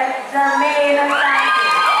Colorado, Jermaine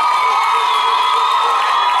Sanchez.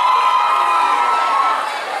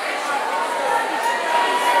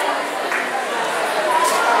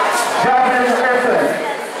 Javelin wrestling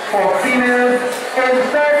for females in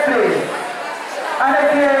third place.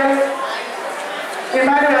 Anakin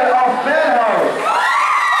Emmanuel of Bell House.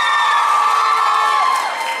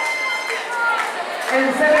 In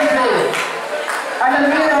second place,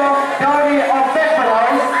 Annalena Downey of Beckford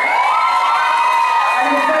House. And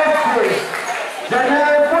in third place,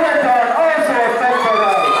 Janelle Fullerton, also of Beckford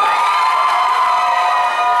House.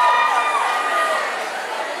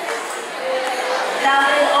 Now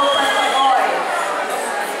they open for boys.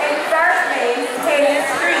 In third place, Hayden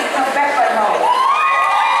Street of Beckford House.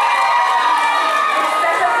 In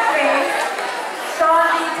second place, Sean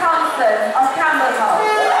Lee Thompson of Campbell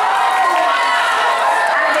House.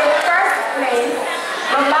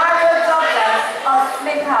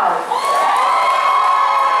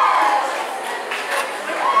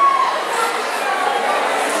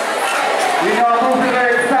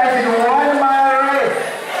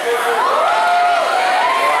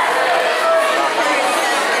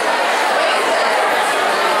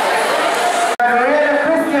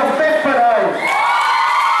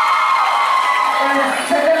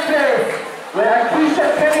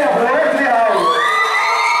 Alicia Kelly of Wesley House.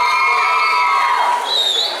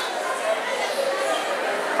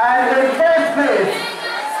 And in first place,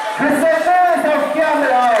 Christopher of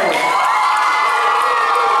Campbell House.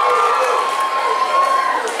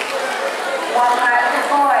 One mile for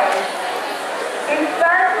boys. In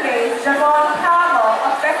third place, Jago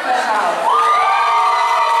of Beckford House.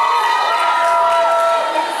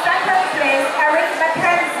 In second place, Eric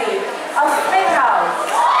Mackenzie of Smith House.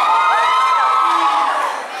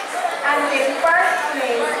 And in first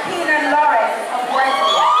place, Keenan Lawrence of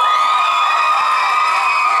Wesley.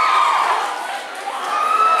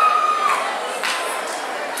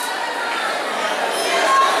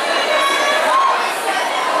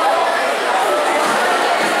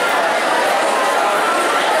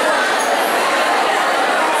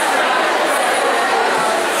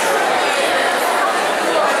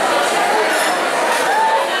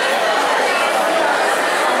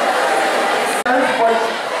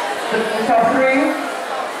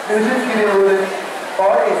 We'll just give you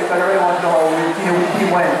all eight because everybody wants to know how the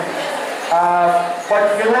team went. But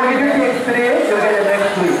you won't get your takes today, you'll get it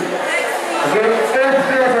next week. Okay, first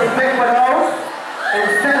place is Beckford House, in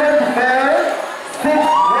seventh Bell,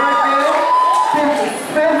 sixth Workday, sixth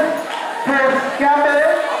Smith, third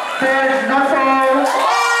Campbell, third Nuttall,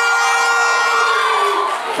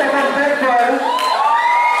 second Beckford,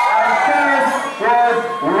 and first was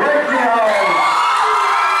Workday House.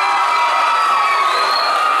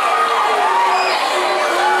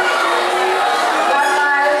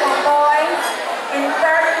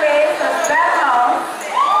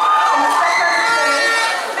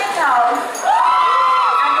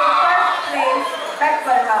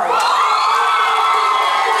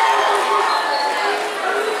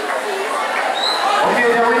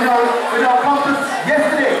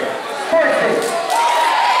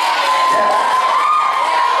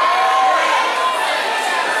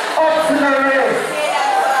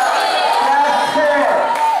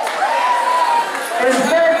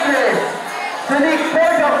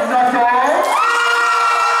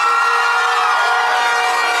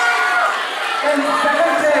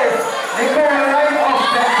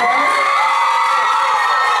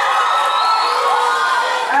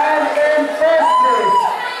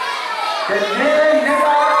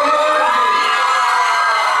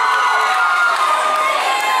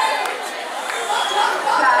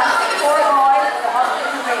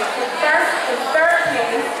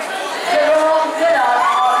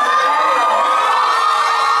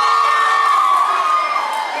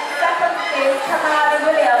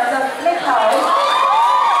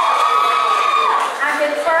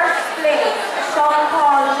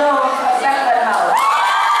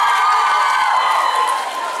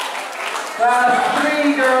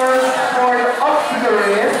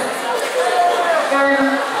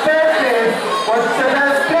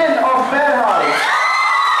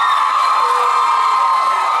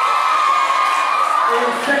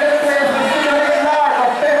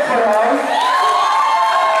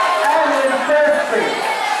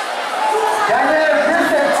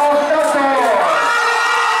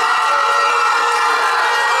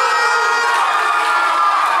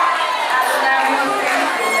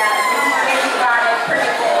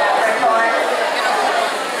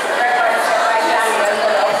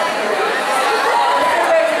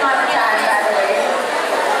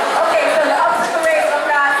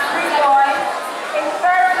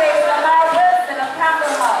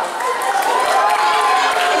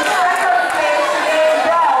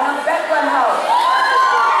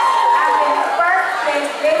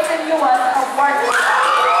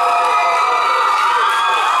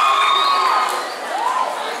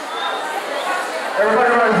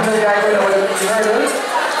 Everybody runs to the guy with the hurdles.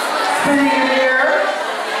 Spinning in the air.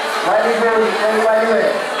 Lightly goes, everybody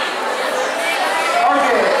wins.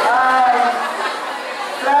 Okay,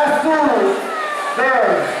 class 2,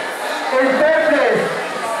 girls. In third place,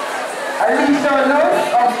 Alicia Lutz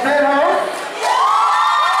of Fairhouse.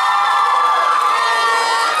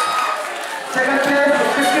 Second place,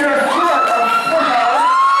 Christina Stewart of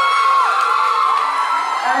Foothouse.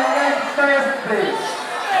 And in first place,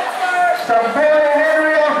 Samuel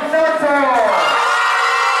Henry of Nuttall.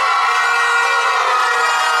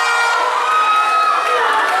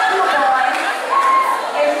 Two boys.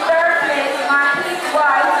 In third place, Marquise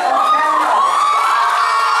White of Beckford.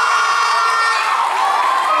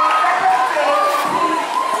 In second place, Keith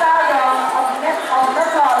Sargon of Nuttall.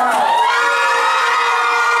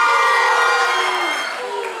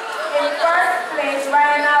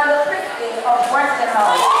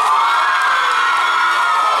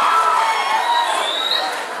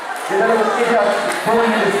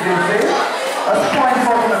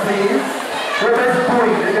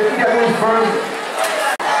 doing. They just need to do first.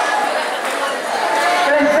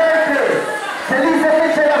 In third place, Felisa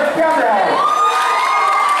Mitchell of Camera House.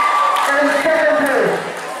 In second place,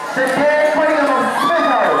 Shakir Cunningham of Smith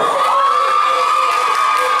House.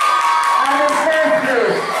 And in first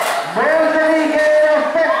place, Rosalie of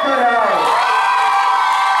Beckford House.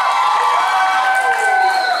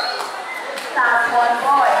 Class 1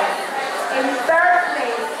 boys. In third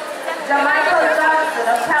place, Michael Johnson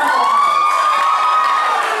of Temple House.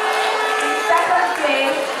 In second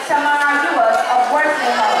place, Shamara Ewart of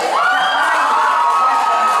Worsley House.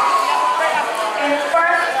 In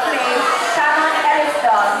first place, Shannon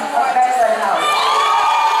Elliston of Beckford House.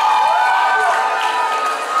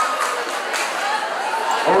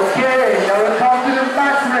 Okay, now we come to the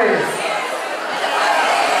max race.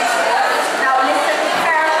 Now listen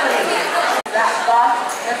carefully. That got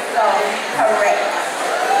the sound correct.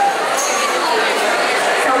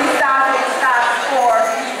 So we start with class 4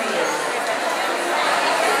 females.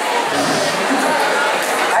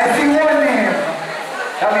 I see one name.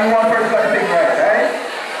 That means one person got to pick right?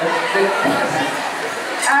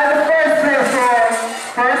 And the first place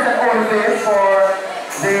first and only place for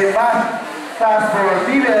the math class for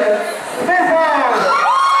female, Smith House.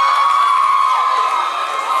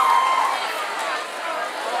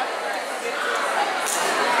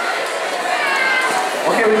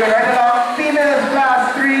 Okay, we're going right along. Females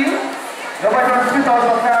class 3. Nobody from Smith House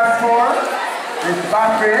for class 4. This is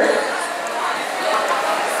math race.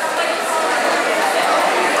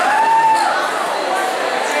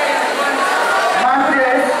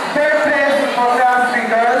 Third place for class 3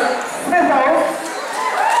 girls, Smith House.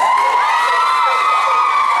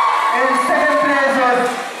 In second place was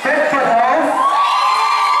Beckford House.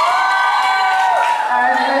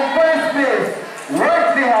 And in first place,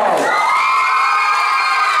 Worsley House.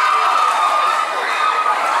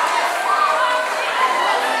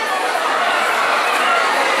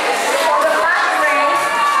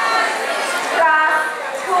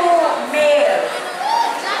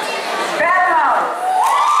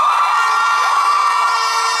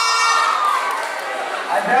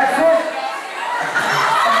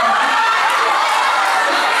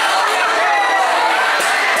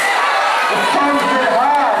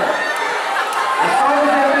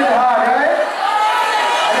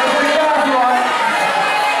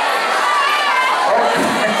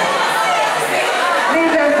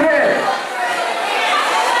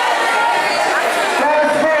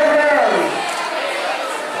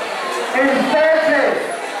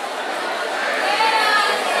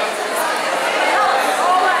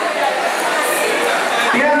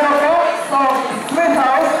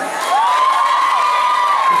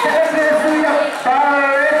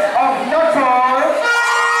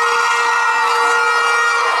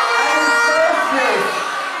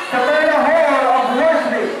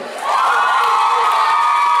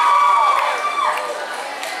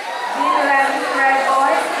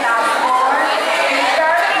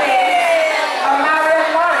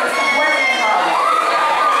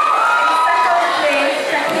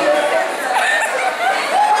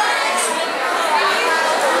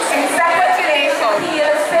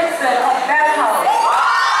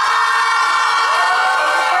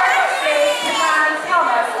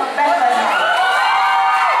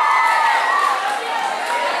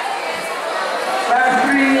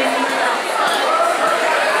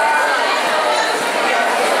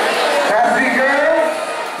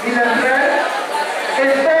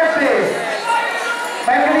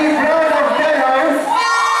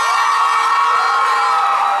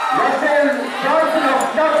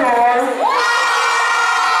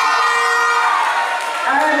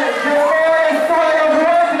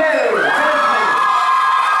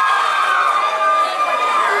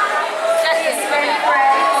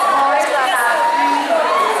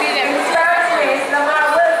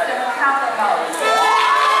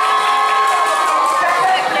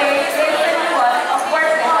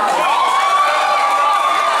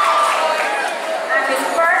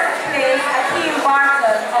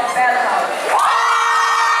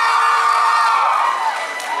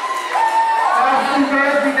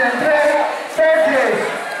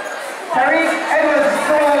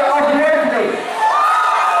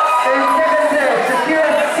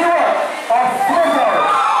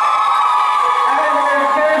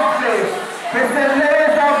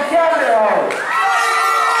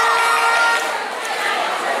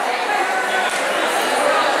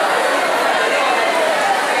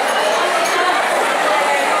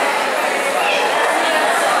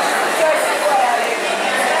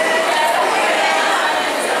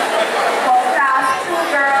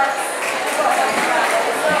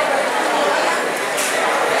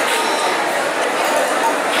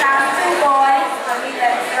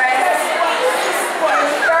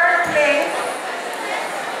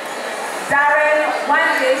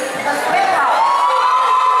 place, the Smith House.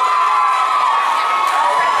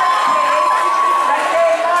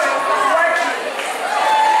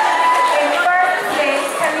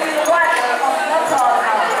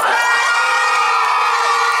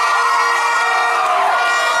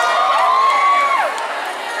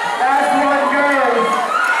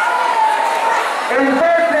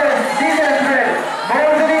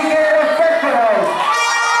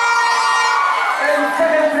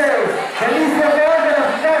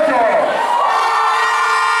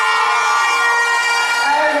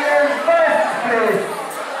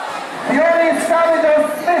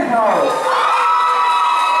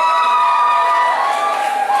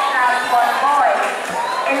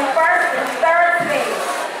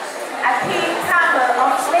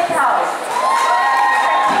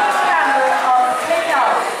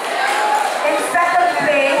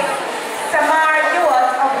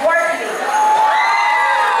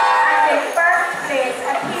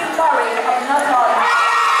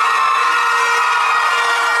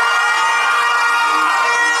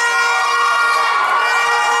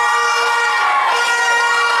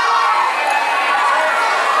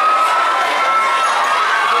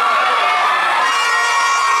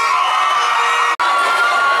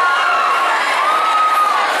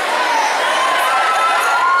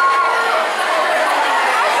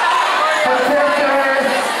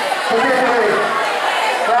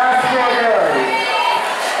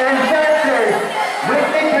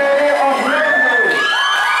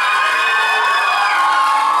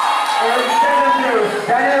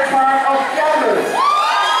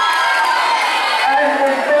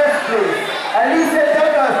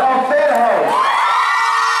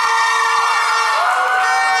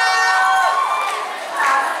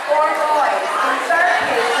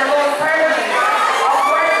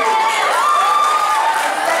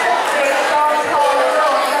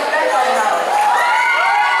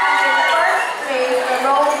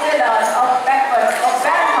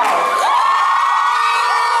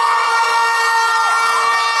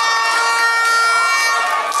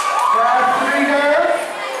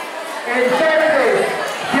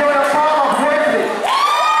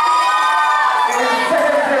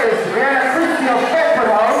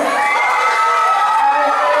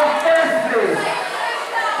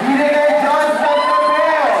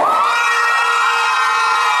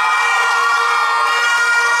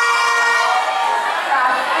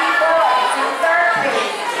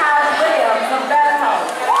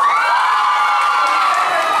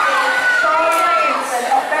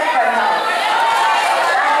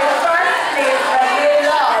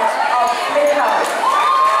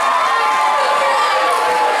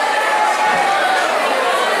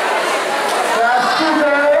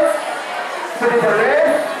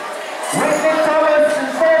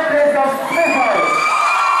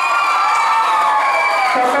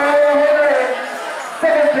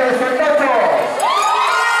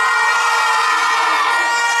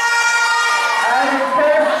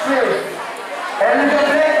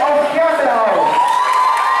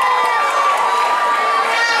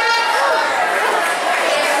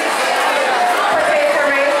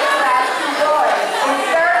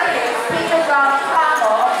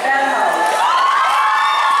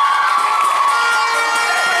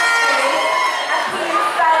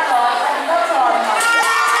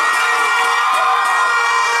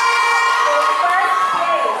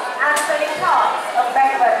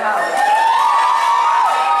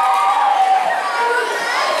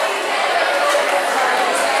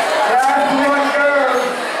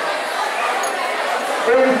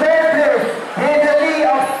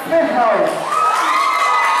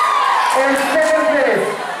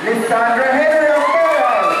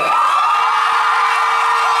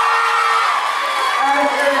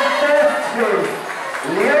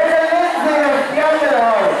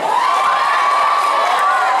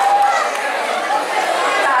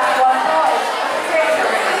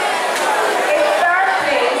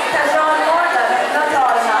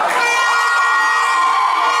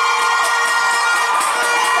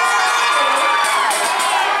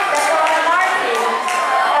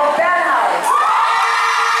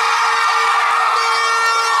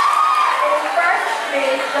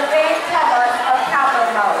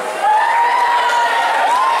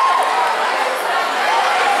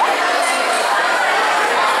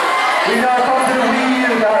 We now come to the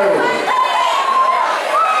wheel, Jago.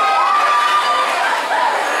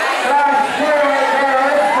 Class 4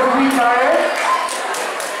 girls for retired.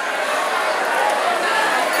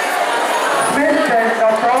 Smith and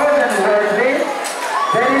Beckford and Worsley.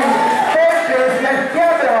 Then in third place we have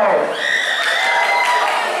Jago.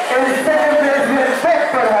 In second place we have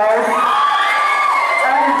Beckford House.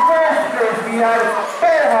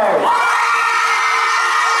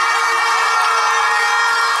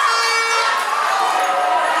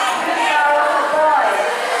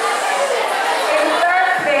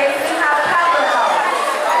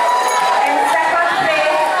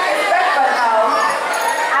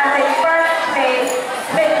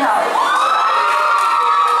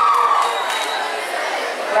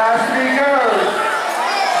 Last three girls.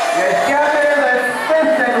 Yes, Cameron and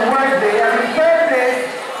Smith and Wednesday. And in third place,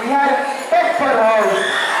 we had Beckford House.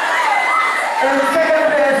 In second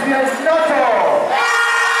place, we had Noto.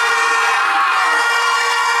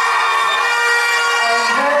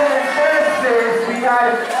 And then in first place, we had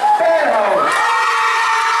Bell House.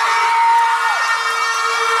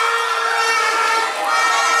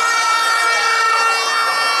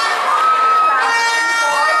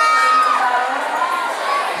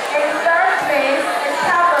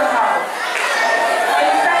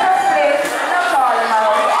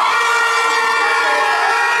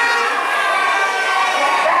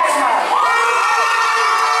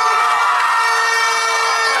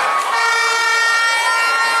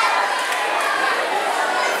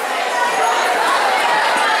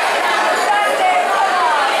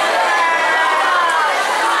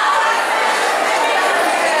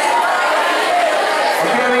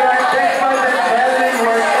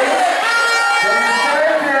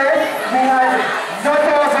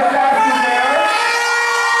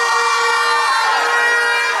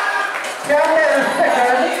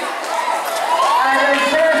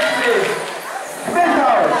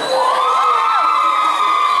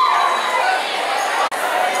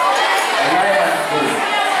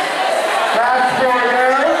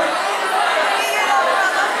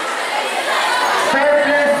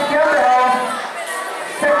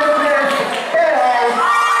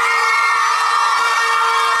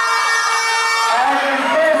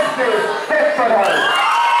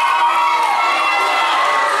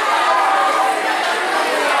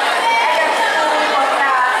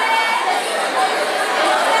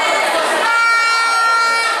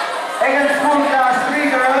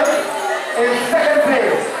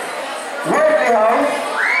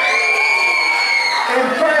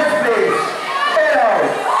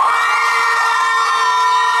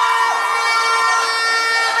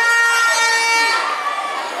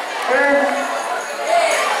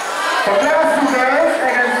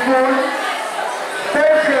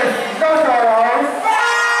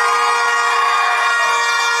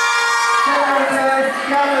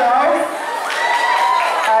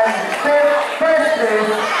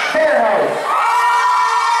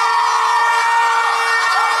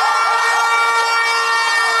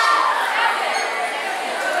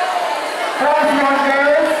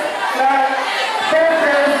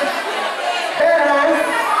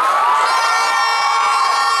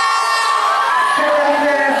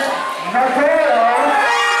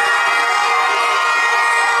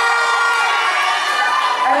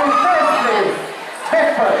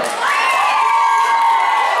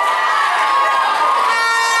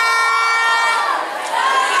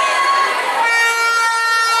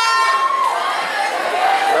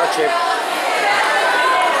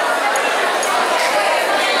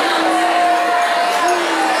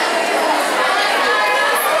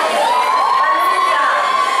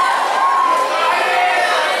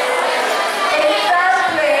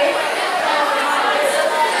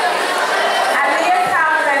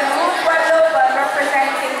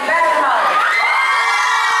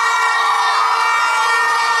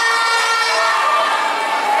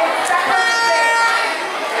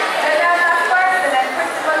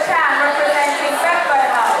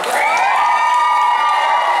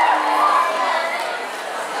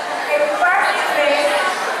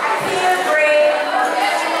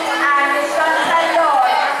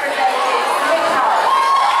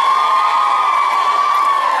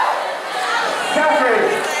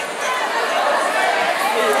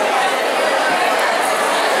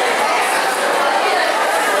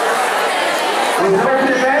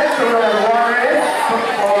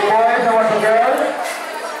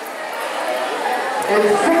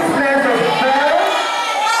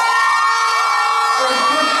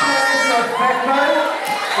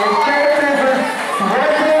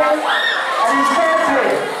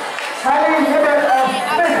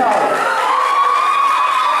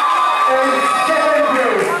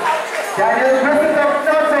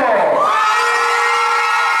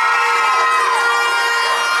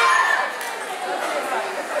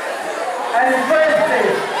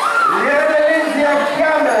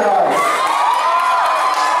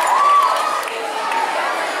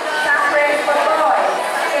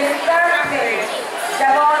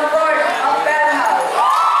 Jago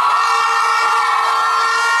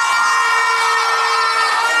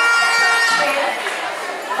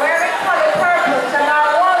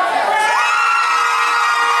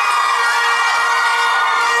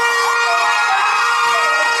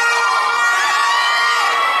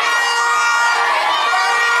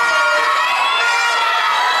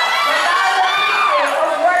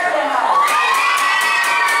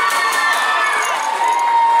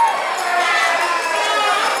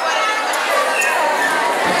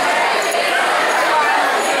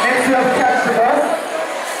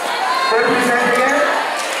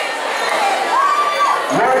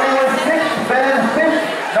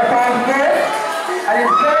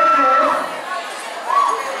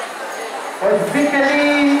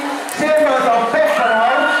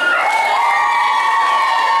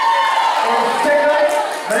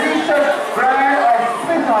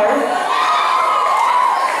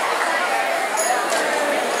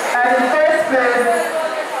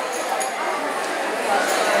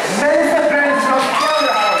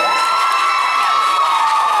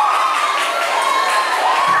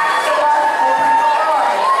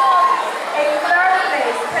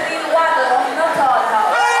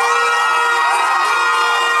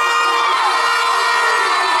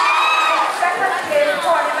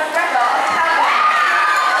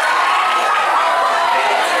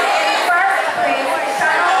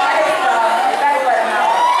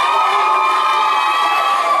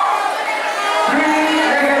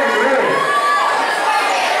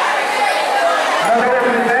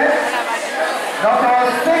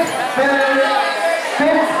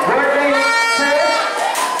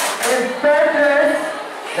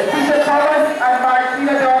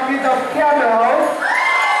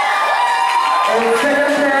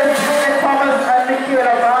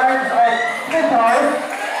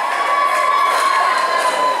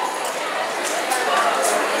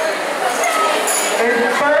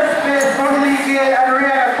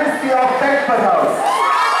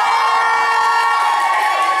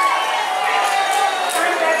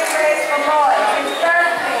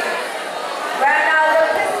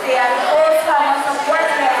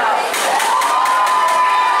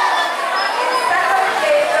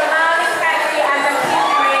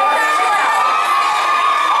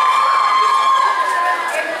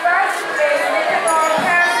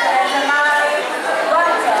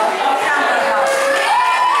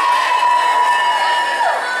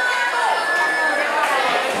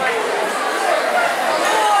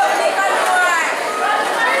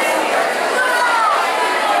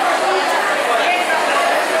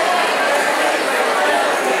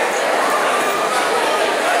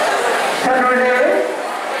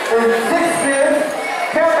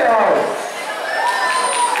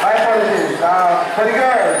For the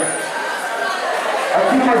girls, a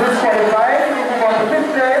team was disqualified to move on to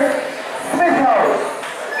 5th place, Smith House.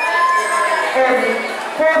 In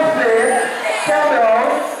 4th place, Campbell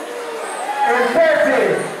House. In 3rd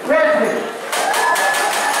place, Rodney.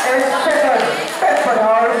 In 2nd, Beckford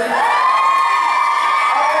House.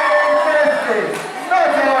 And in 1st place,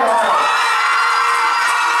 Northern House.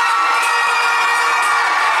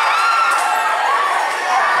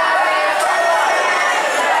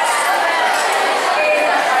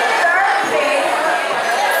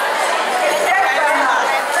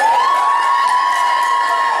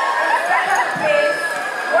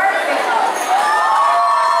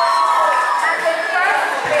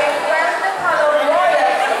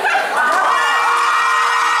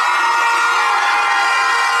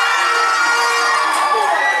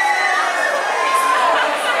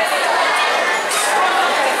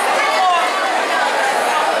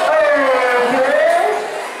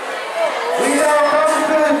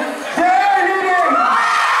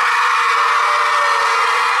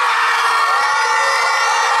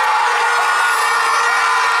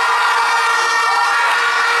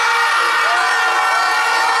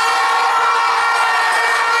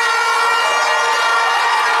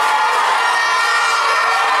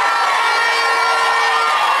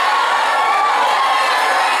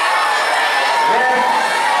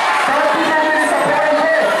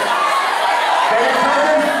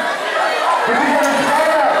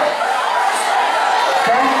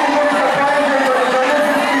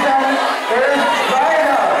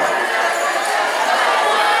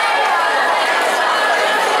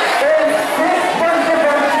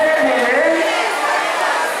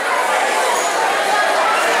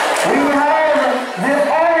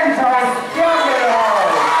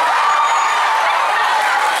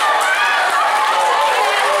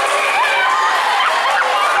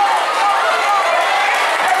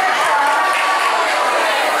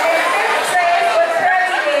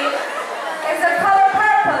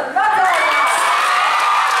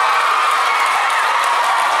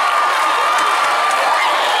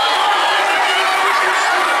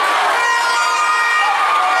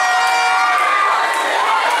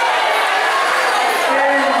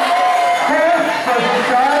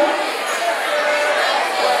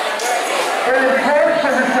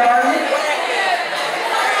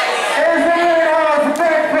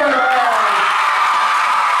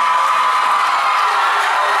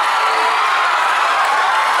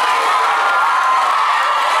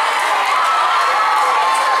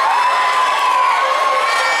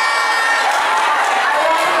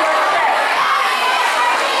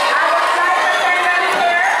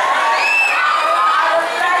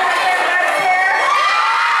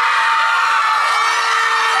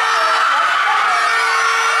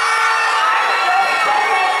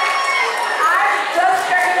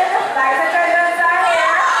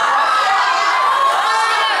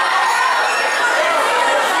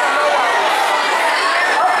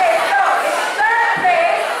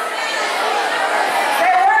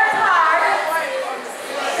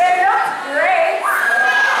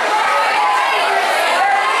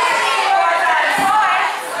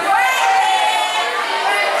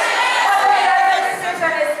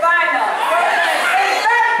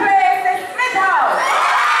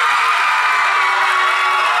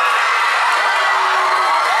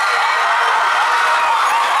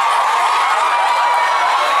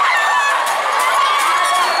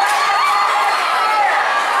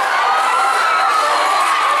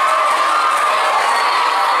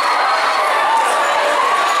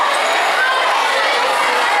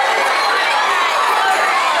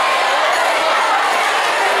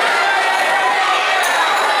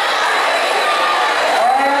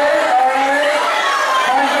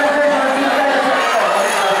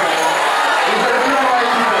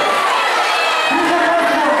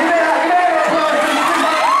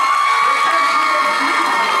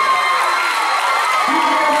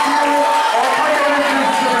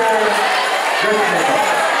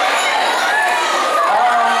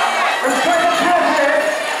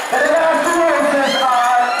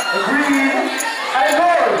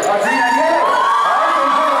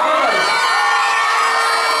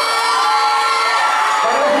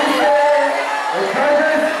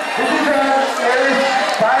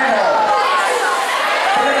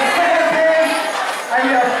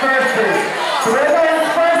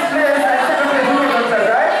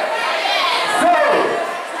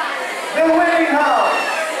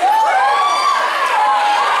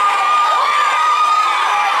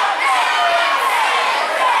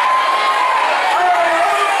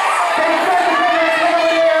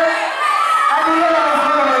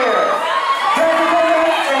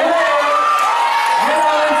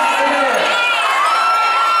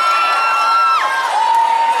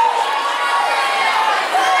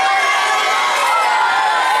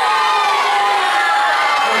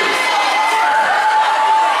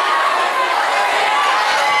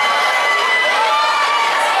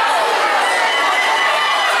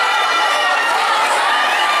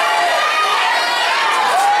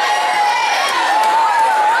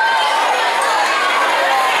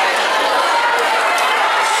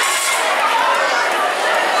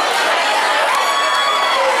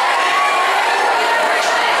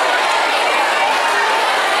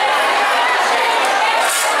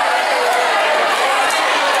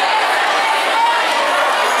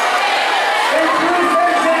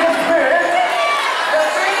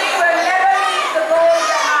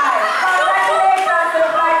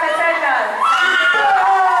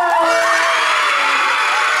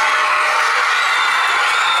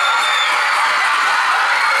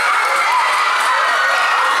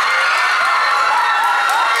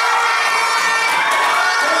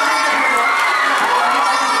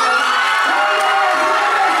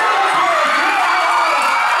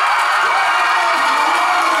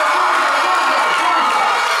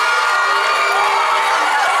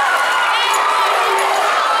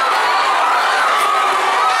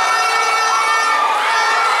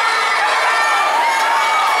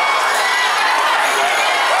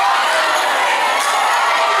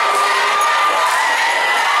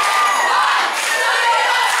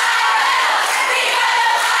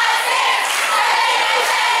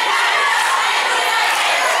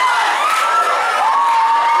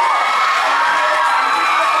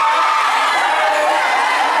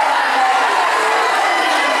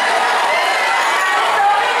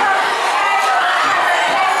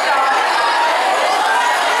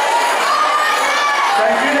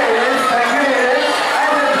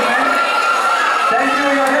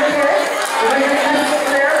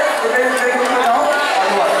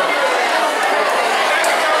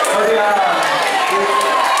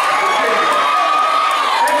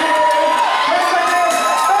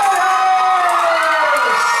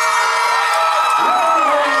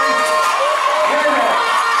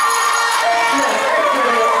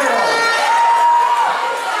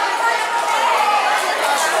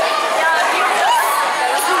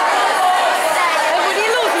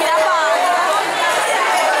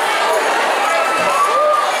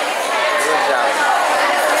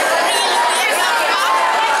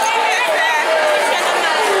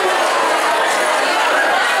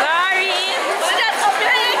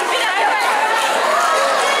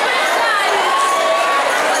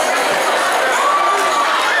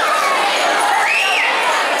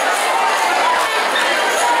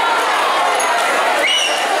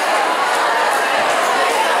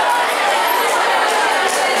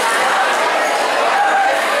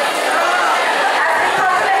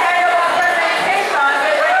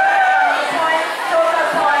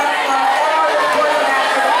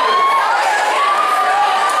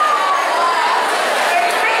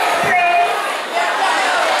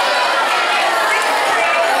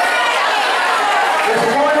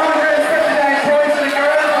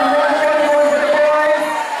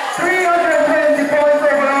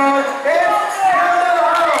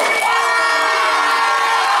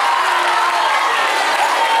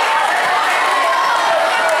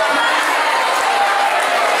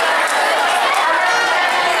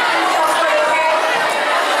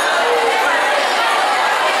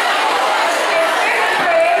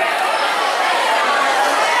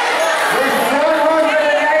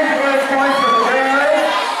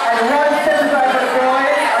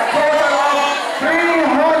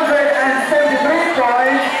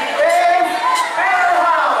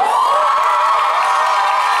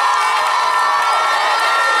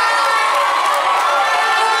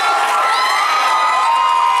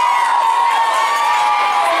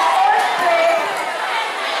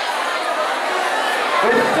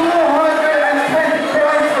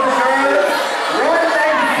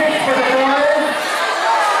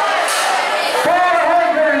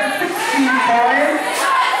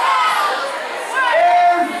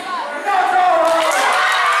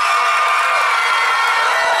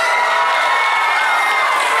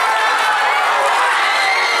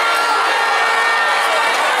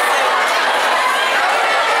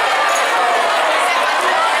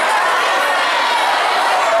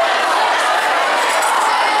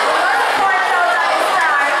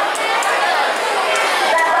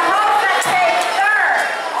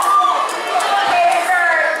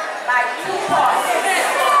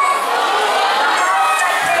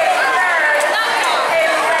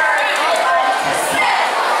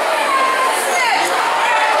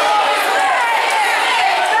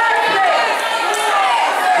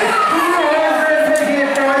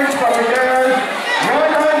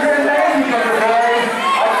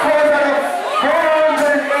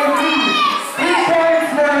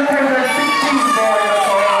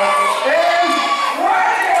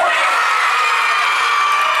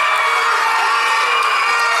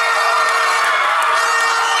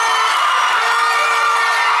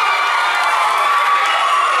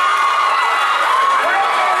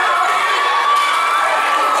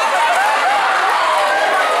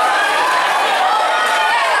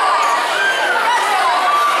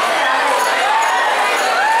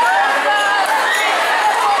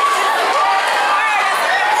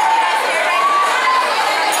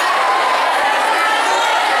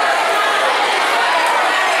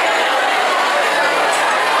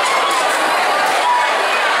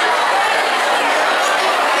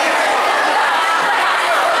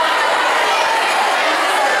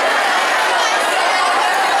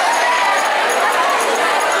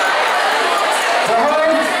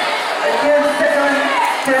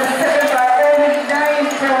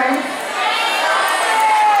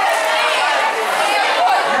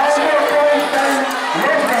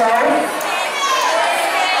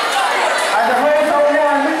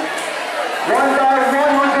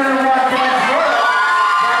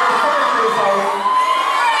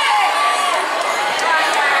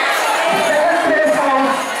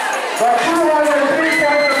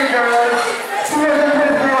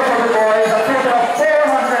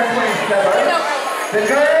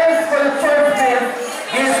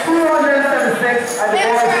 276 and the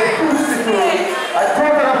boys get 262. A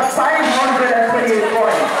total of 528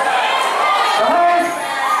 points. The host,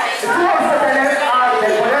 the two hosts at the left are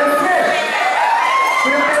Beckford and Smith.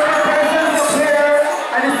 We have the presence up here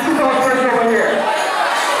and the two hosts over here.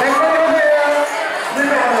 Beckford over here, Smith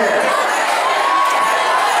over here.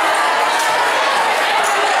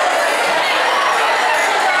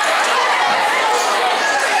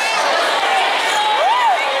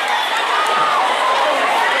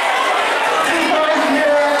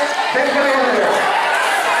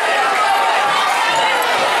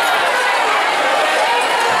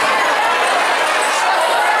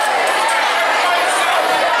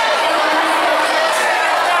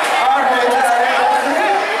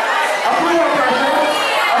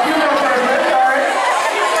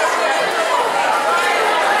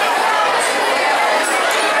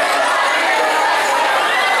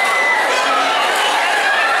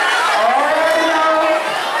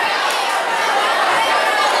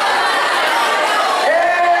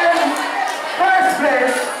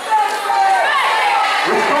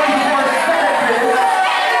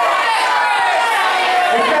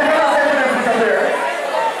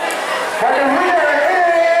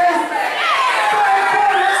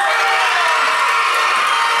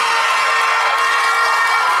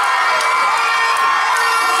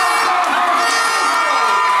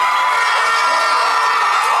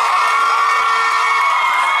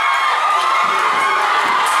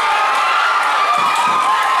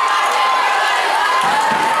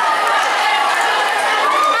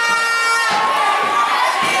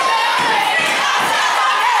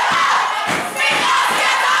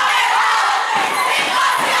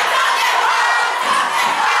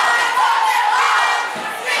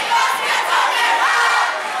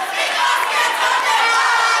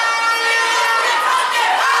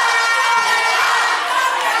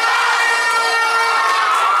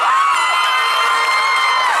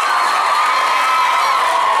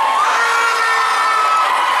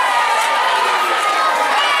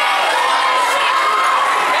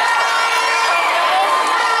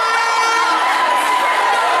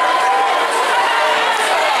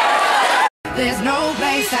 There's no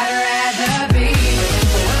place I'd